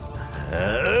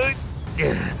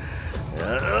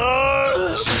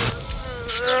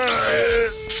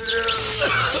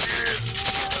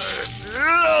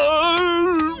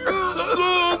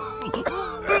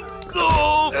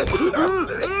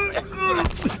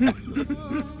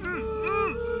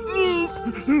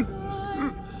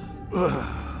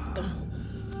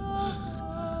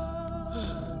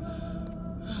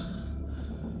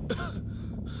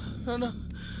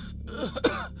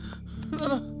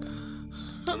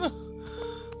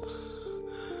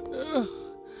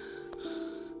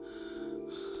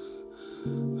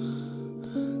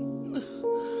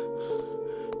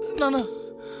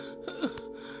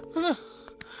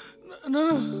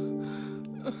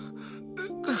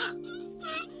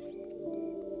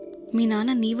 మీ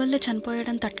నాన్న నీ వల్లే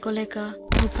చనిపోయాడని తట్టుకోలేక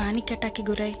నువ్వు పానిక్ అటాక్కి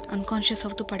గురై అన్కాన్షియస్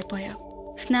అవుతూ పడిపోయా.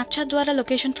 స్నాప్చాట్ ద్వారా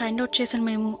లొకేషన్ ఫైండ్ అవుట్ చేసిన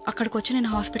మేము అక్కడికి వచ్చి నేను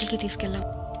హాస్పిటల్కి తీసుకెళ్ళాం.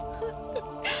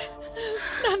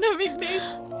 నాన్న విఘ్నేష్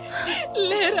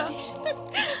లేరా?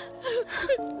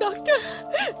 డాక్టర్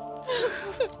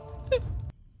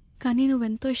కానీ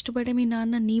నువ్వెంతో ఇష్టపడే మీ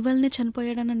నాన్న నీ వల్లనే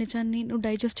చనిపోయాడన్న నిజాన్ని నువ్వు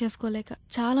డైజెస్ట్ చేసుకోలేక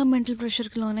చాలా మెంటల్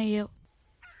ప్రెషర్కి లోనయ్యావు.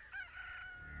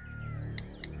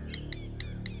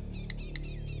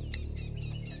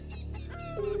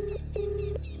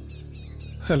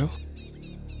 హలో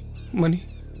మనీ,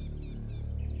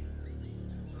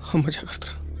 అమ్మ జాగ్రత్త.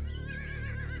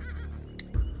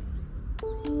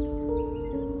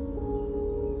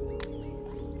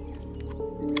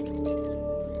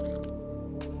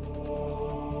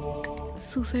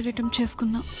 సూసైడ్ అటెంప్ట్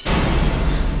చేసుకున్నా.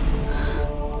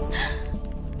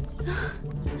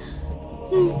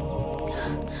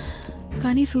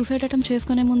 కానీ సూసైడ్ అటెంప్ట్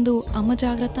చేసుకునే ముందు అమ్మ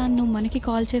జాగ్రత్త అని నువ్వు మనకి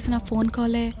కాల్ చేసిన ఫోన్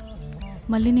కాలే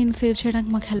మళ్ళీ నేను సేవ్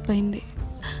చేయడానికి మాకు హెల్ప్ అయింది.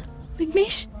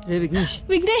 విఘ్నేష్, రే విఘ్నేష్,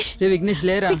 విఘ్నేష్, రే విఘ్నేష్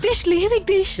లేరా? విఘ్నేష్ లే,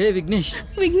 విఘ్నేష్, రే విఘ్నేష్,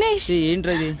 విఘ్నేష్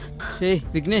ఏంట్రది? రే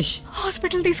విఘ్నేష్,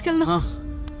 హాస్పిటల్ తీసుకెళ్దాం.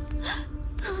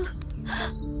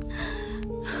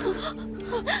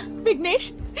 విఘ్నేష్,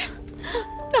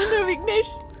 నాన్న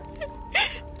విఘ్నేష్.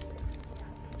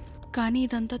 కానీ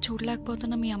ఇదంతా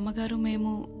చూడలేకపోతున్న మీ అమ్మగారు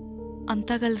మేము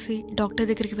అంతా కలిసి డాక్టర్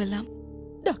దగ్గరికి వెళ్ళాం.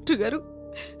 డాక్టర్ గారు,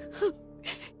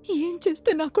 ఏం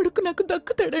చేస్తే నా కొడుకు నాకు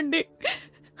దక్కుతాడండి?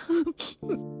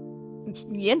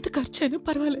 ఎంత ఖర్చైనా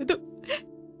పర్వాలేదు,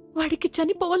 వాడికి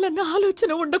చనిపోవాలన్న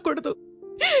ఆలోచన ఉండకూడదు.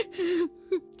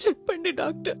 చెప్పండి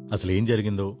డాక్టర్. అసలు ఏం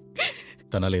జరిగిందో,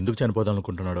 తను అలా ఎందుకు చనిపోదాం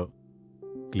అనుకుంటున్నాడో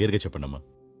క్లియర్గా చెప్పండి అమ్మా.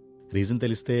 రీజన్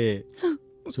తెలిస్తే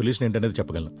సొల్యూషన్ ఏంటనేది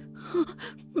చెప్పగలను.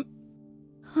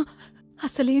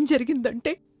 అసలేం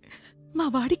జరిగిందంటే, మా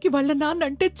వాడికి వాళ్ళ నాన్న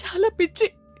అంటే చాలా పిచ్చి,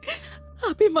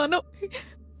 అభిమానం.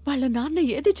 వాళ్ళ నాన్న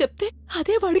ఏది చెప్తే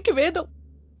అదే వాడికి వేదం.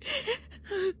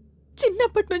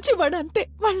 చిన్నప్పటి నుంచి వాడు అంతే,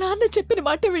 వాళ్ళ నాన్న చెప్పిన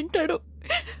మాట వింటాడు.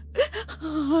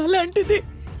 అలాంటిది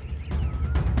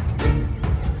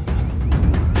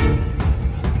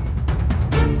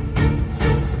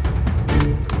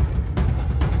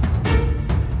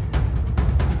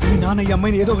మీ నాన్న ఈ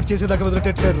అమ్మాయిని ఏదో ఒకటి చేసేదాకా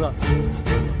వదిలేటట్లేడు రా.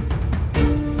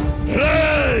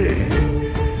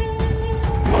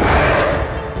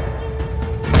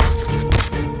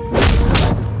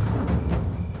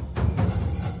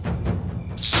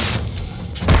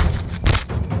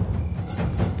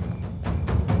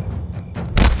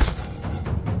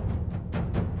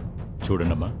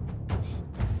 చూడండమ్మా,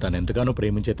 తనెంతగానో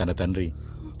ప్రేమించే తన తండ్రి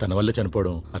తన వల్ల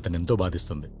చనిపోవడం అతనెంతో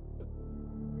బాధిస్తుంది.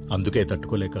 అందుకే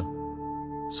తట్టుకోలేక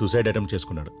సూసైడ్ అటెంప్ట్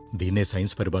చేసుకున్నాడు. దీన్నే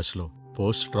సైన్స్ పరిభాషలో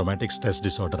పోస్ట్ ట్రామాటిక్ స్ట్రెస్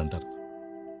డిసార్డర్ అంటారు.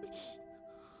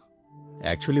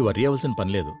 యాక్చువల్లీ వరీ అవ్వాల్సిన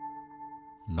పని లేదు.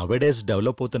 నవేడేస్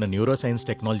డెవలప్ అవుతున్న న్యూరో సైన్స్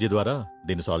టెక్నాలజీ ద్వారా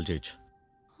దీన్ని సాల్వ్ చేయొచ్చు.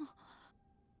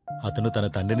 అతను తన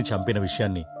తండ్రిని చంపిన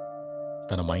విషయాన్ని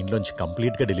తన మైండ్లోంచి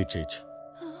కంప్లీట్గా డిలీట్ చేయొచ్చు.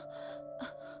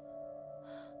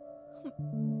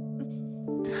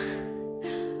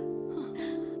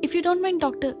 If you don't mind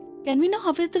doctor, can we know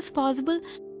how is this possible?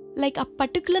 Like ఆ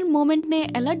పర్టికులర్ మూమెంట్ నే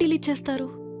ఎలా డిలీట్ చేస్తారు?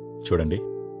 చూడండి,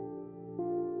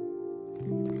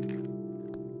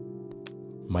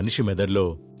 మనిషి మెదడులో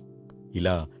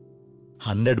ఇలా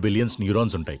 100 బిలియన్స్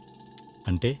న్యూరాన్స్ ఉంటాయి.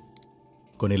 అంటే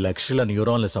కొన్ని లక్షల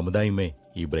న్యూరాన్ల సముదాయమే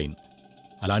ఈ బ్రెయిన్.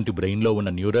 అలాంటి బ్రెయిన్లో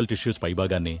ఉన్న న్యూరల్ టిష్యూస్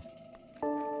పైభాగాన్ని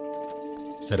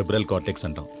సెరెబ్రల్ కార్టెక్స్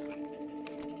అంటాం.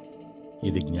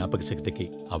 ఇది జ్ఞాపక శక్తికి,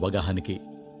 అవగాహనకి,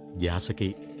 ధ్యాసకి,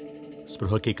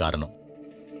 స్పృహకి కారణం.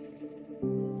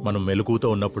 మనం మెలకువతో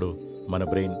ఉన్నప్పుడు మన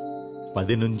బ్రెయిన్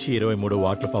 10 నుంచి 23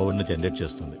 వాట్ల పవర్ను జనరేట్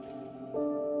చేస్తుంది.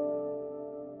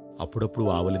 అప్పుడప్పుడు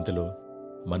ఆవలింతలు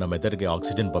మన మెదడుకి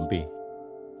ఆక్సిజన్ పంపి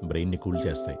బ్రెయిన్ని కూల్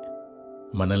చేస్తాయి.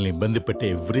 మనల్ని ఇబ్బంది పెట్టే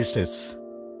ఎవ్రీ స్ట్రెస్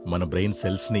మన బ్రెయిన్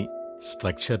సెల్స్ని,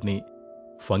 స్ట్రక్చర్ని,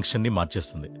 ఫంక్షన్ని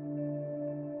మార్చేస్తుంది.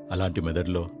 అలాంటి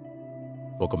మెదడులో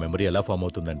ఒక మెమరీ ఎలా ఫామ్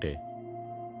అవుతుందంటే,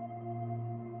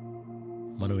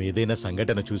 మనం ఏదైనా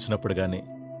సంఘటన చూసినప్పుడు కానీ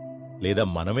లేదా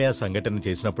మనమే ఆ సంఘటన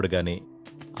చేసినప్పుడు కానీ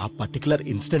ఆ పర్టికులర్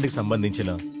ఇన్సిడెంట్కి సంబంధించిన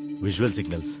విజువల్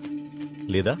సిగ్నల్స్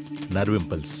లేదా నర్వ్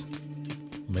ఇంపల్స్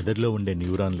మెదడులో ఉండే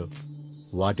న్యూరాన్లు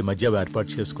వాటి మధ్య ఏర్పాటు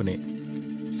చేసుకునే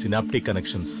సినాప్టిక్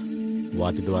కనెక్షన్స్,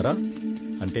 వాటి ద్వారా,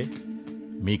 అంటే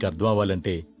మీకు అర్థం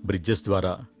అవ్వాలంటే బ్రిడ్జెస్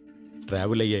ద్వారా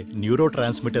ట్రావెల్ అయ్యే న్యూరో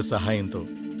ట్రాన్స్మిటర్ సహాయంతో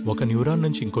ఒక న్యూరాన్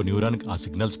నుంచి ఇంకో న్యూరాన్కి ఆ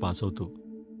సిగ్నల్స్ పాస్ అవుతూ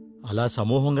అలా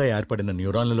సమూహంగా ఏర్పడిన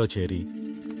న్యూరాన్లలో చేరి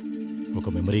ఒక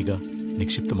మెమరీగా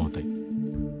నిక్షిప్తమవుతాయి.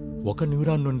 ఒక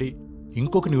న్యూరాన్ నుండి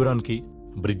ఇంకొక న్యూరాన్కి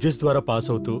బ్రిడ్జెస్ ద్వారా పాస్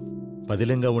అవుతూ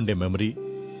పదిలంగా ఉండే మెమరీ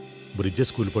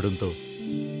బ్రిడ్జెస్ కూలిపడంతో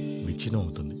విచ్ఛిన్నం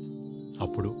అవుతుంది.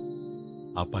 అప్పుడు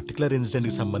ఆ పర్టికులర్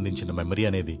ఇన్సిడెంట్కి సంబంధించిన మెమరీ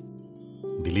అనేది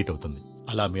డిలీట్ అవుతుంది.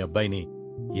 అలా మీ అబ్బాయిని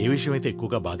ఏ విషయం అయితే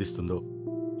ఎక్కువగా బాధిస్తుందో,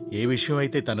 ఏ విషయం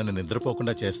అయితే తనని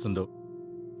నిద్రపోకుండా చేస్తుందో,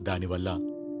 దానివల్ల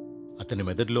అతని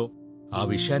మెదడులో ఆ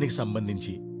విషయానికి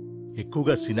సంబంధించి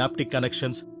ఎక్కువగా సినాప్టిక్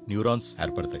కనెక్షన్స్, న్యూరాన్స్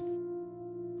ఏర్పడతాయి.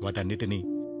 వాటన్నిటినీ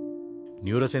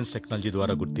న్యూరోసైన్స్ టెక్నాలజీ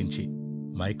ద్వారా గుర్తించి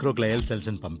మైక్రోగ్లయల్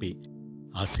సెల్స్ని పంపి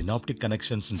ఆ సినాప్టిక్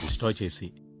కనెక్షన్స్ని డిస్ట్రాయ్ చేసి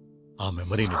ఆ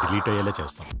మెమరీని డిలీట్ అయ్యేలా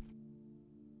చేస్తాం.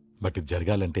 బట్ ఇది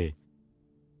జరగాలంటే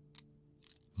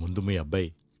ముందు మీ అబ్బాయి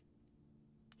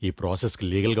ఈ ప్రాసెస్కి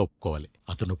లీగల్గా ఒప్పుకోవాలి.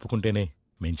 అతను ఒప్పుకుంటేనే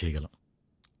మేం చేయగలం.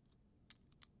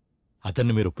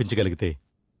 అతన్ని మీరు ఒప్పించగలిగితే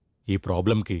ఈ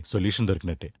ప్రాబ్లంకి సొల్యూషన్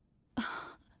దొరికినట్టే.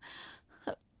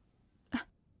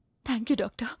 Thank you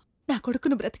doctor. నా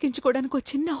కొడుకును బ్రతికించుకోవడానికి ఒక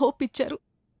చిన్న హోప్ ఇచ్చారు.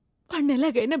 వాడిని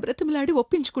ఎలాగైనా బ్రతిమలాడి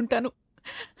ఒప్పించుకుంటాను.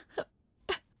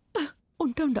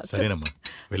 ఉంటాం డాక్టర్. సరేనమ్మా,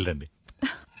 వెళ్ళండి.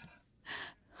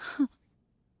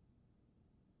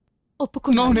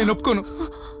 ఒప్పుకున్నా. నేను ఒప్పుకోను.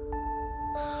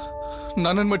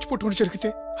 నాన్నని మర్చిపోవటం జరిగితే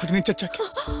అది నేను చచ్చాక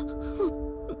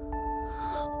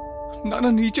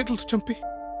నాన్నని ఈ చేతులతో చంపి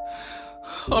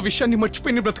ఆ విషయాన్ని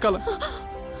మర్చిపోయి నేను బ్రతకాల.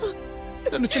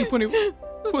 నన్ను చనిపోని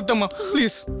వద్దమ్మా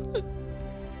ప్లీజ్.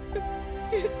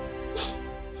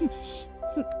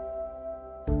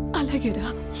 అలాగేరా,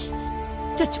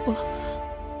 చచ్చిపో.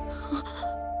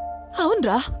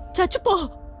 అవునరా, చచ్చిపో.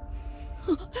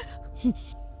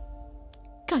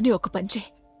 కానీ ఒక పంచే,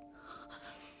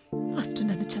 ఫస్ట్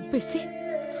నన్ను చంపేసి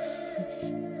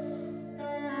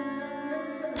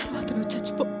తర్వాత నువ్వు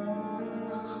చచ్చిపో.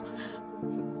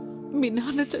 మీ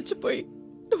నాన్న చచ్చిపోయి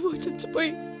నువ్వు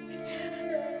చచ్చిపోయి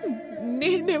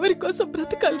నేనెవరి కోసం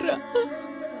బ్రతకాలరా?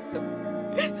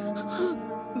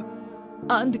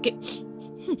 అందుకే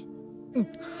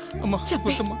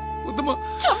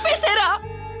చంపేశారా?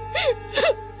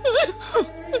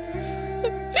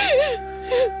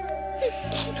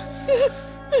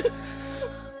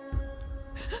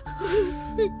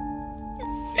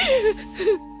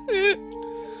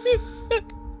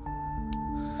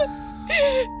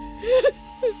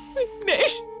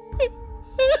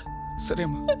 సరే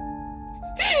అమ్మా,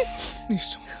 నీ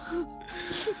ఇష్టం.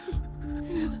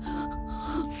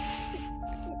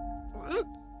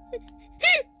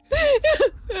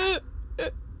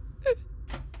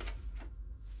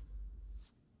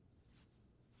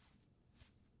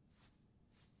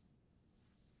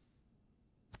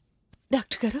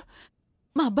 డాక్టర్ గారు,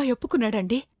 మా అబ్బాయి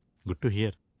ఒప్పుకున్నాడండి. Good to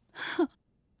hear.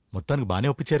 మొత్తానికి బాగానే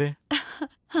ఒప్పించారే.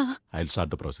 I will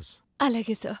start the process.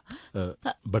 అలాగే సార్.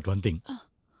 బట్ వన్ థింగ్,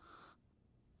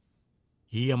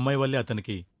 ఈ అమ్మాయి వల్లే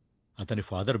అతనికి అతని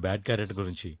ఫాదర్ బ్యాడ్ క్యారెక్టర్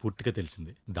గురించి పూర్తిగా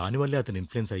తెలిసింది. దానివల్లే అతను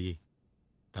ఇన్ఫ్లుయెన్స్ అయ్యి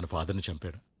తన ఫాదర్ని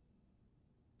చంపాడు.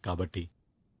 కాబట్టి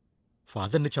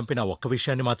ఫాదర్ని చంపిన ఒక్క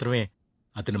విషయాన్ని మాత్రమే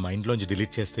అతని మైండ్లోంచి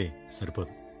డిలీట్ చేస్తే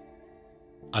సరిపోదు.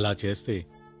 అలా చేస్తే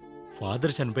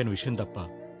ఫాదర్ చనిపోయిన విషయం తప్ప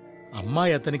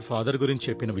అమ్మాయి అతనికి ఫాదర్ గురించి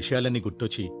చెప్పిన విషయాలన్నీ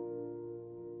గుర్తొచ్చి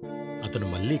అతను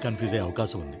మళ్ళీ కన్ఫ్యూజ్ అయ్యే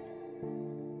అవకాశం ఉంది.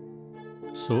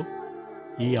 సో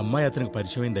ఈ అమ్మాయి అతనికి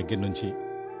పరిచయం దగ్గర నుంచి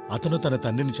అతను తన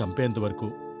తండ్రిని చంపేంత వరకు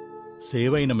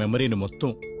సేవ్ అయిన మెమరీని మొత్తం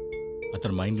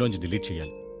అతని మైండ్లోంచి డిలీట్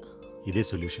చేయాలి. ఇదే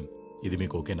సొల్యూషన్. ఇది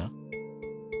మీకు ఓకేనా?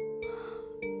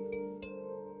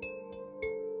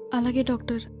 అలాగే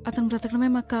డాక్టర్, అతను బ్రతకడమే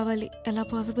మాకు కావాలి. ఎలా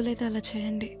పాసిబుల్ అయితే అలా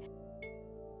చేయండి.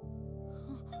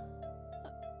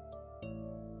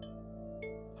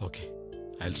 Okay,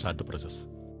 I will start the process.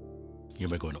 You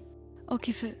may go now.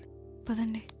 Okay sir,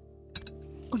 పదండి.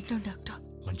 ఉంటాం డాక్టర్.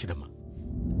 మంచిదమ్మా.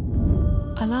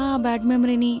 అలా ఆ బ్యాడ్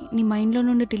మెమరీని నీ మైండ్లో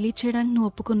నుండి డిలీట్ చేయడానికి నువ్వు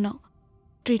ఒప్పుకున్నావు.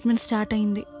 ట్రీట్మెంట్ స్టార్ట్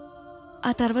అయింది.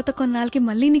 ఆ తర్వాత కొన్నాళ్ళకి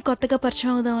మళ్ళీ నీ కొత్తగా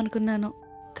పరిచయం అవుదాం అనుకున్నాను.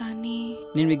 కానీ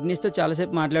నేను విఘ్నేష్తో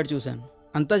చాలాసేపు మాట్లాడి చూశాను.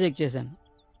 అంతా చెక్ చేశాను.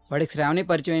 వాడికి శ్రావణి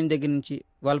పరిచయం అయిన దగ్గర నుంచి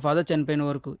వాళ్ళ ఫాదర్ చనిపోయిన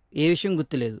వరకు ఏ విషయం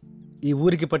గుర్తులేదు. ఈ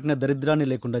ఊరికి పట్టిన దరిద్రాన్ని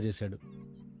లేకుండా చేశాడు.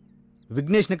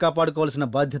 విఘ్నేష్ని కాపాడుకోవాల్సిన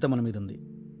బాధ్యత మన మీద ఉంది.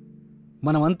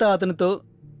 మనమంతా అతనితో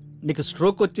నీకు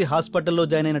స్ట్రోక్ వచ్చి హాస్పిటల్లో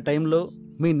జాయిన్ అయిన టైంలో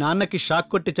మీ నాన్నకి షాక్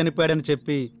కొట్టి చనిపోయాడని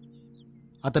చెప్పి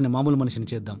అతన్ని మామూలు మనిషిని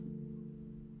చేద్దాం.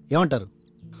 ఏమంటారు?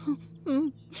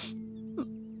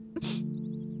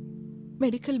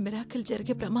 మెడికల్ మిరాకిల్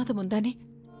జరిగే ప్రమాదం ఉందని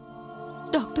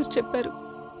డాక్టర్ చెప్పారు.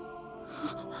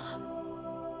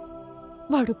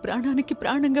 వాడు ప్రాణానికి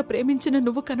ప్రాణంగా ప్రేమించిన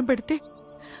నువ్వు కనబడితే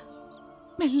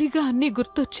మెల్లిగా అన్నీ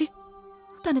గుర్తొచ్చి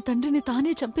తన తండ్రిని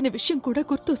తానే చంపిన విషయం కూడా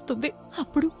గుర్తొస్తుంది.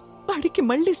 అప్పుడు వాడికి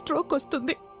మళ్ళీ స్ట్రోక్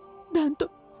వస్తుంది. దాంతో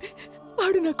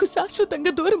వాడు నాకు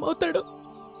శాశ్వతంగా దూరం అవుతాడు.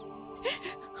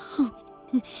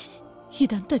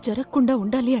 ఇదంతా జరగకుండా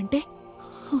ఉండాలి అంటే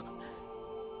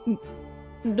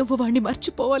నువ్వు వాణ్ణి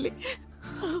మర్చిపోవాలి.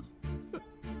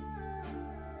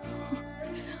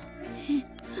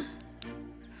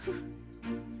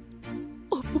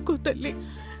 ఒప్పుకో తల్లి,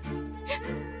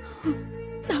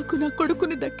 నాకు నా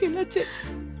కొడుకుని దక్కేలా చే.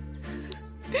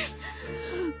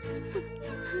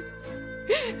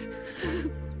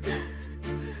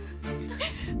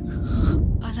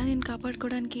 అలా నేను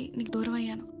కాపాడుకోవడానికి నీకు దూరం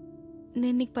అయ్యాను.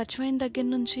 నేను నీకు పరిచయం దగ్గర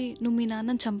నుంచి నువ్వు మీ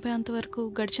నాన్నని చంపేంత వరకు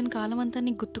గడిచిన కాలం అంతా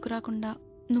నీకు గుర్తుకు రాకుండా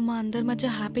నువ్వు మా అందరి మధ్య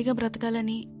హ్యాపీగా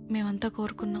బ్రతకాలని మేమంతా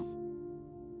కోరుకున్నాం.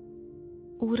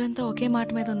 ఊరంతా ఒకే మాట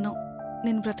మీద ఉన్నాం,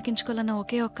 నేను బ్రతికించుకోవాలన్న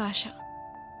ఒకే ఒక్క ఆశ.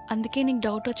 అందుకే నీకు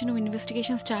డౌట్ వచ్చి నువ్వు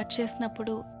ఇన్వెస్టిగేషన్ స్టార్ట్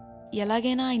చేసినప్పుడు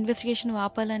ఎలాగైనా ఆ ఇన్వెస్టిగేషన్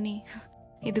ఆపాలని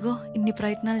ఇదిగో ఇన్ని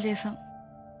ప్రయత్నాలు చేశాం.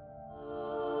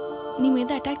 నీ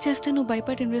మీద అటాక్ చేస్తే నువ్వు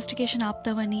భయపడి ఇన్వెస్టిగేషన్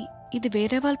ఆపుతావని, ఇది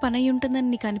వేరే వాళ్ళ పని అయి ఉంటుందని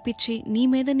నీకు అనిపించి నీ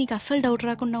మీద నీకు అస్సలు డౌట్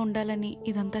రాకుండా ఉండాలని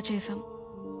ఇదంతా చేశాం.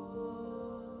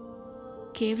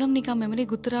 కేవలం నీకు ఆ మెమరీ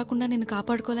గుర్తు రాకుండా నేను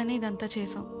కాపాడుకోవాలని ఇదంతా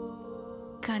చేశాం.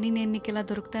 కానీ నేను నీకు ఇలా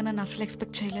దొరుకుతానని అసలు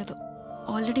ఎక్స్పెక్ట్ చేయలేదు.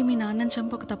 ఆల్రెడీ మీ నాన్నని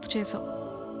చంపి ఒక తప్పు చేసావు.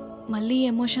 మళ్ళీ ఈ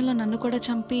ఎమోషన్లో నన్ను కూడా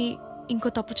చంపి ఇంకో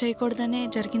తప్పు చేయకూడదనే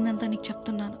జరిగిందంతా నీకు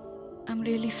చెప్తున్నాను. I'm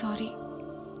really sorry.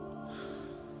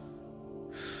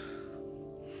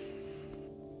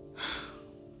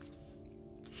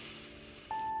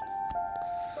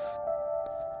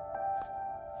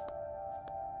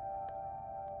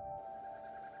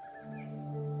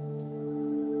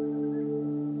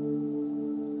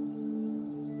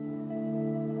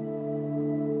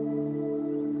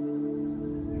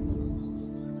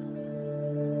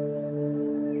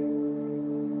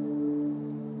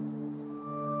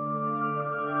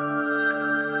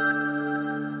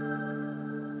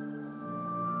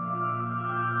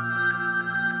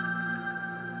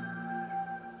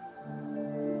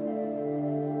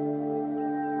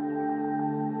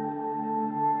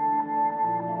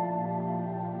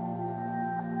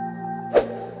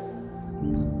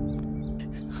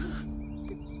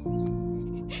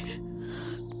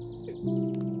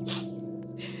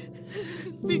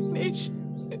 Vignesh,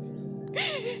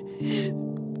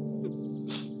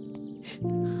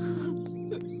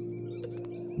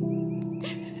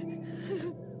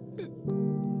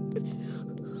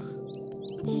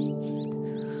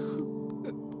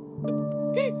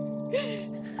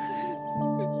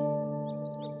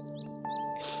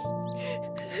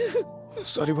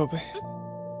 sorry బాబాయ్,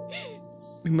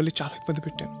 మిమ్మల్ని చాలా ఇబ్బంది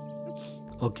పెట్టాను.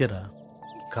 ఓకేరా,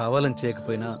 కావాలని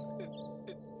చేయకపోయినా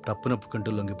తప్పునొప్పుకుంటూ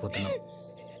లొంగిపోతున్నావు.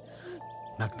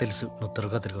 నాకు తెలుసు నువ్వు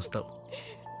త్వరగా తిరిగి వస్తావు.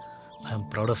 I'm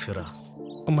proud of యూరా.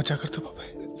 అమ్మ జాగ్రత్త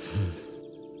బాబాయ్,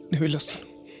 నేను వెళ్ళొస్తాను.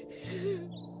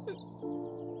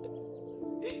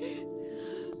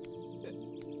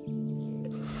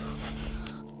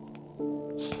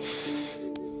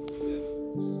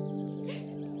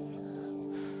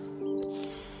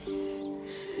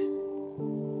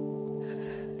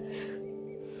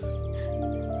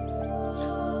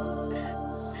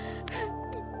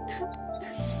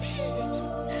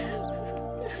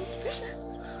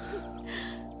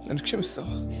 నన్ను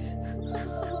క్షమిస్తావా?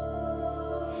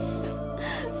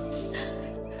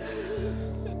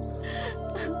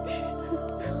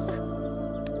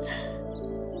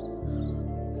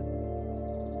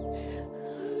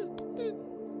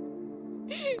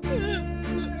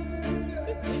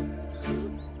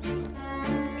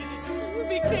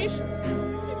 విఘ్నేష్,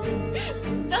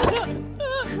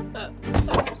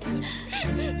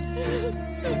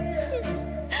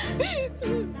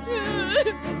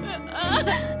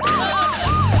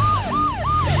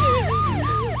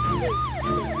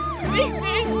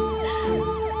 విఘ్నేష్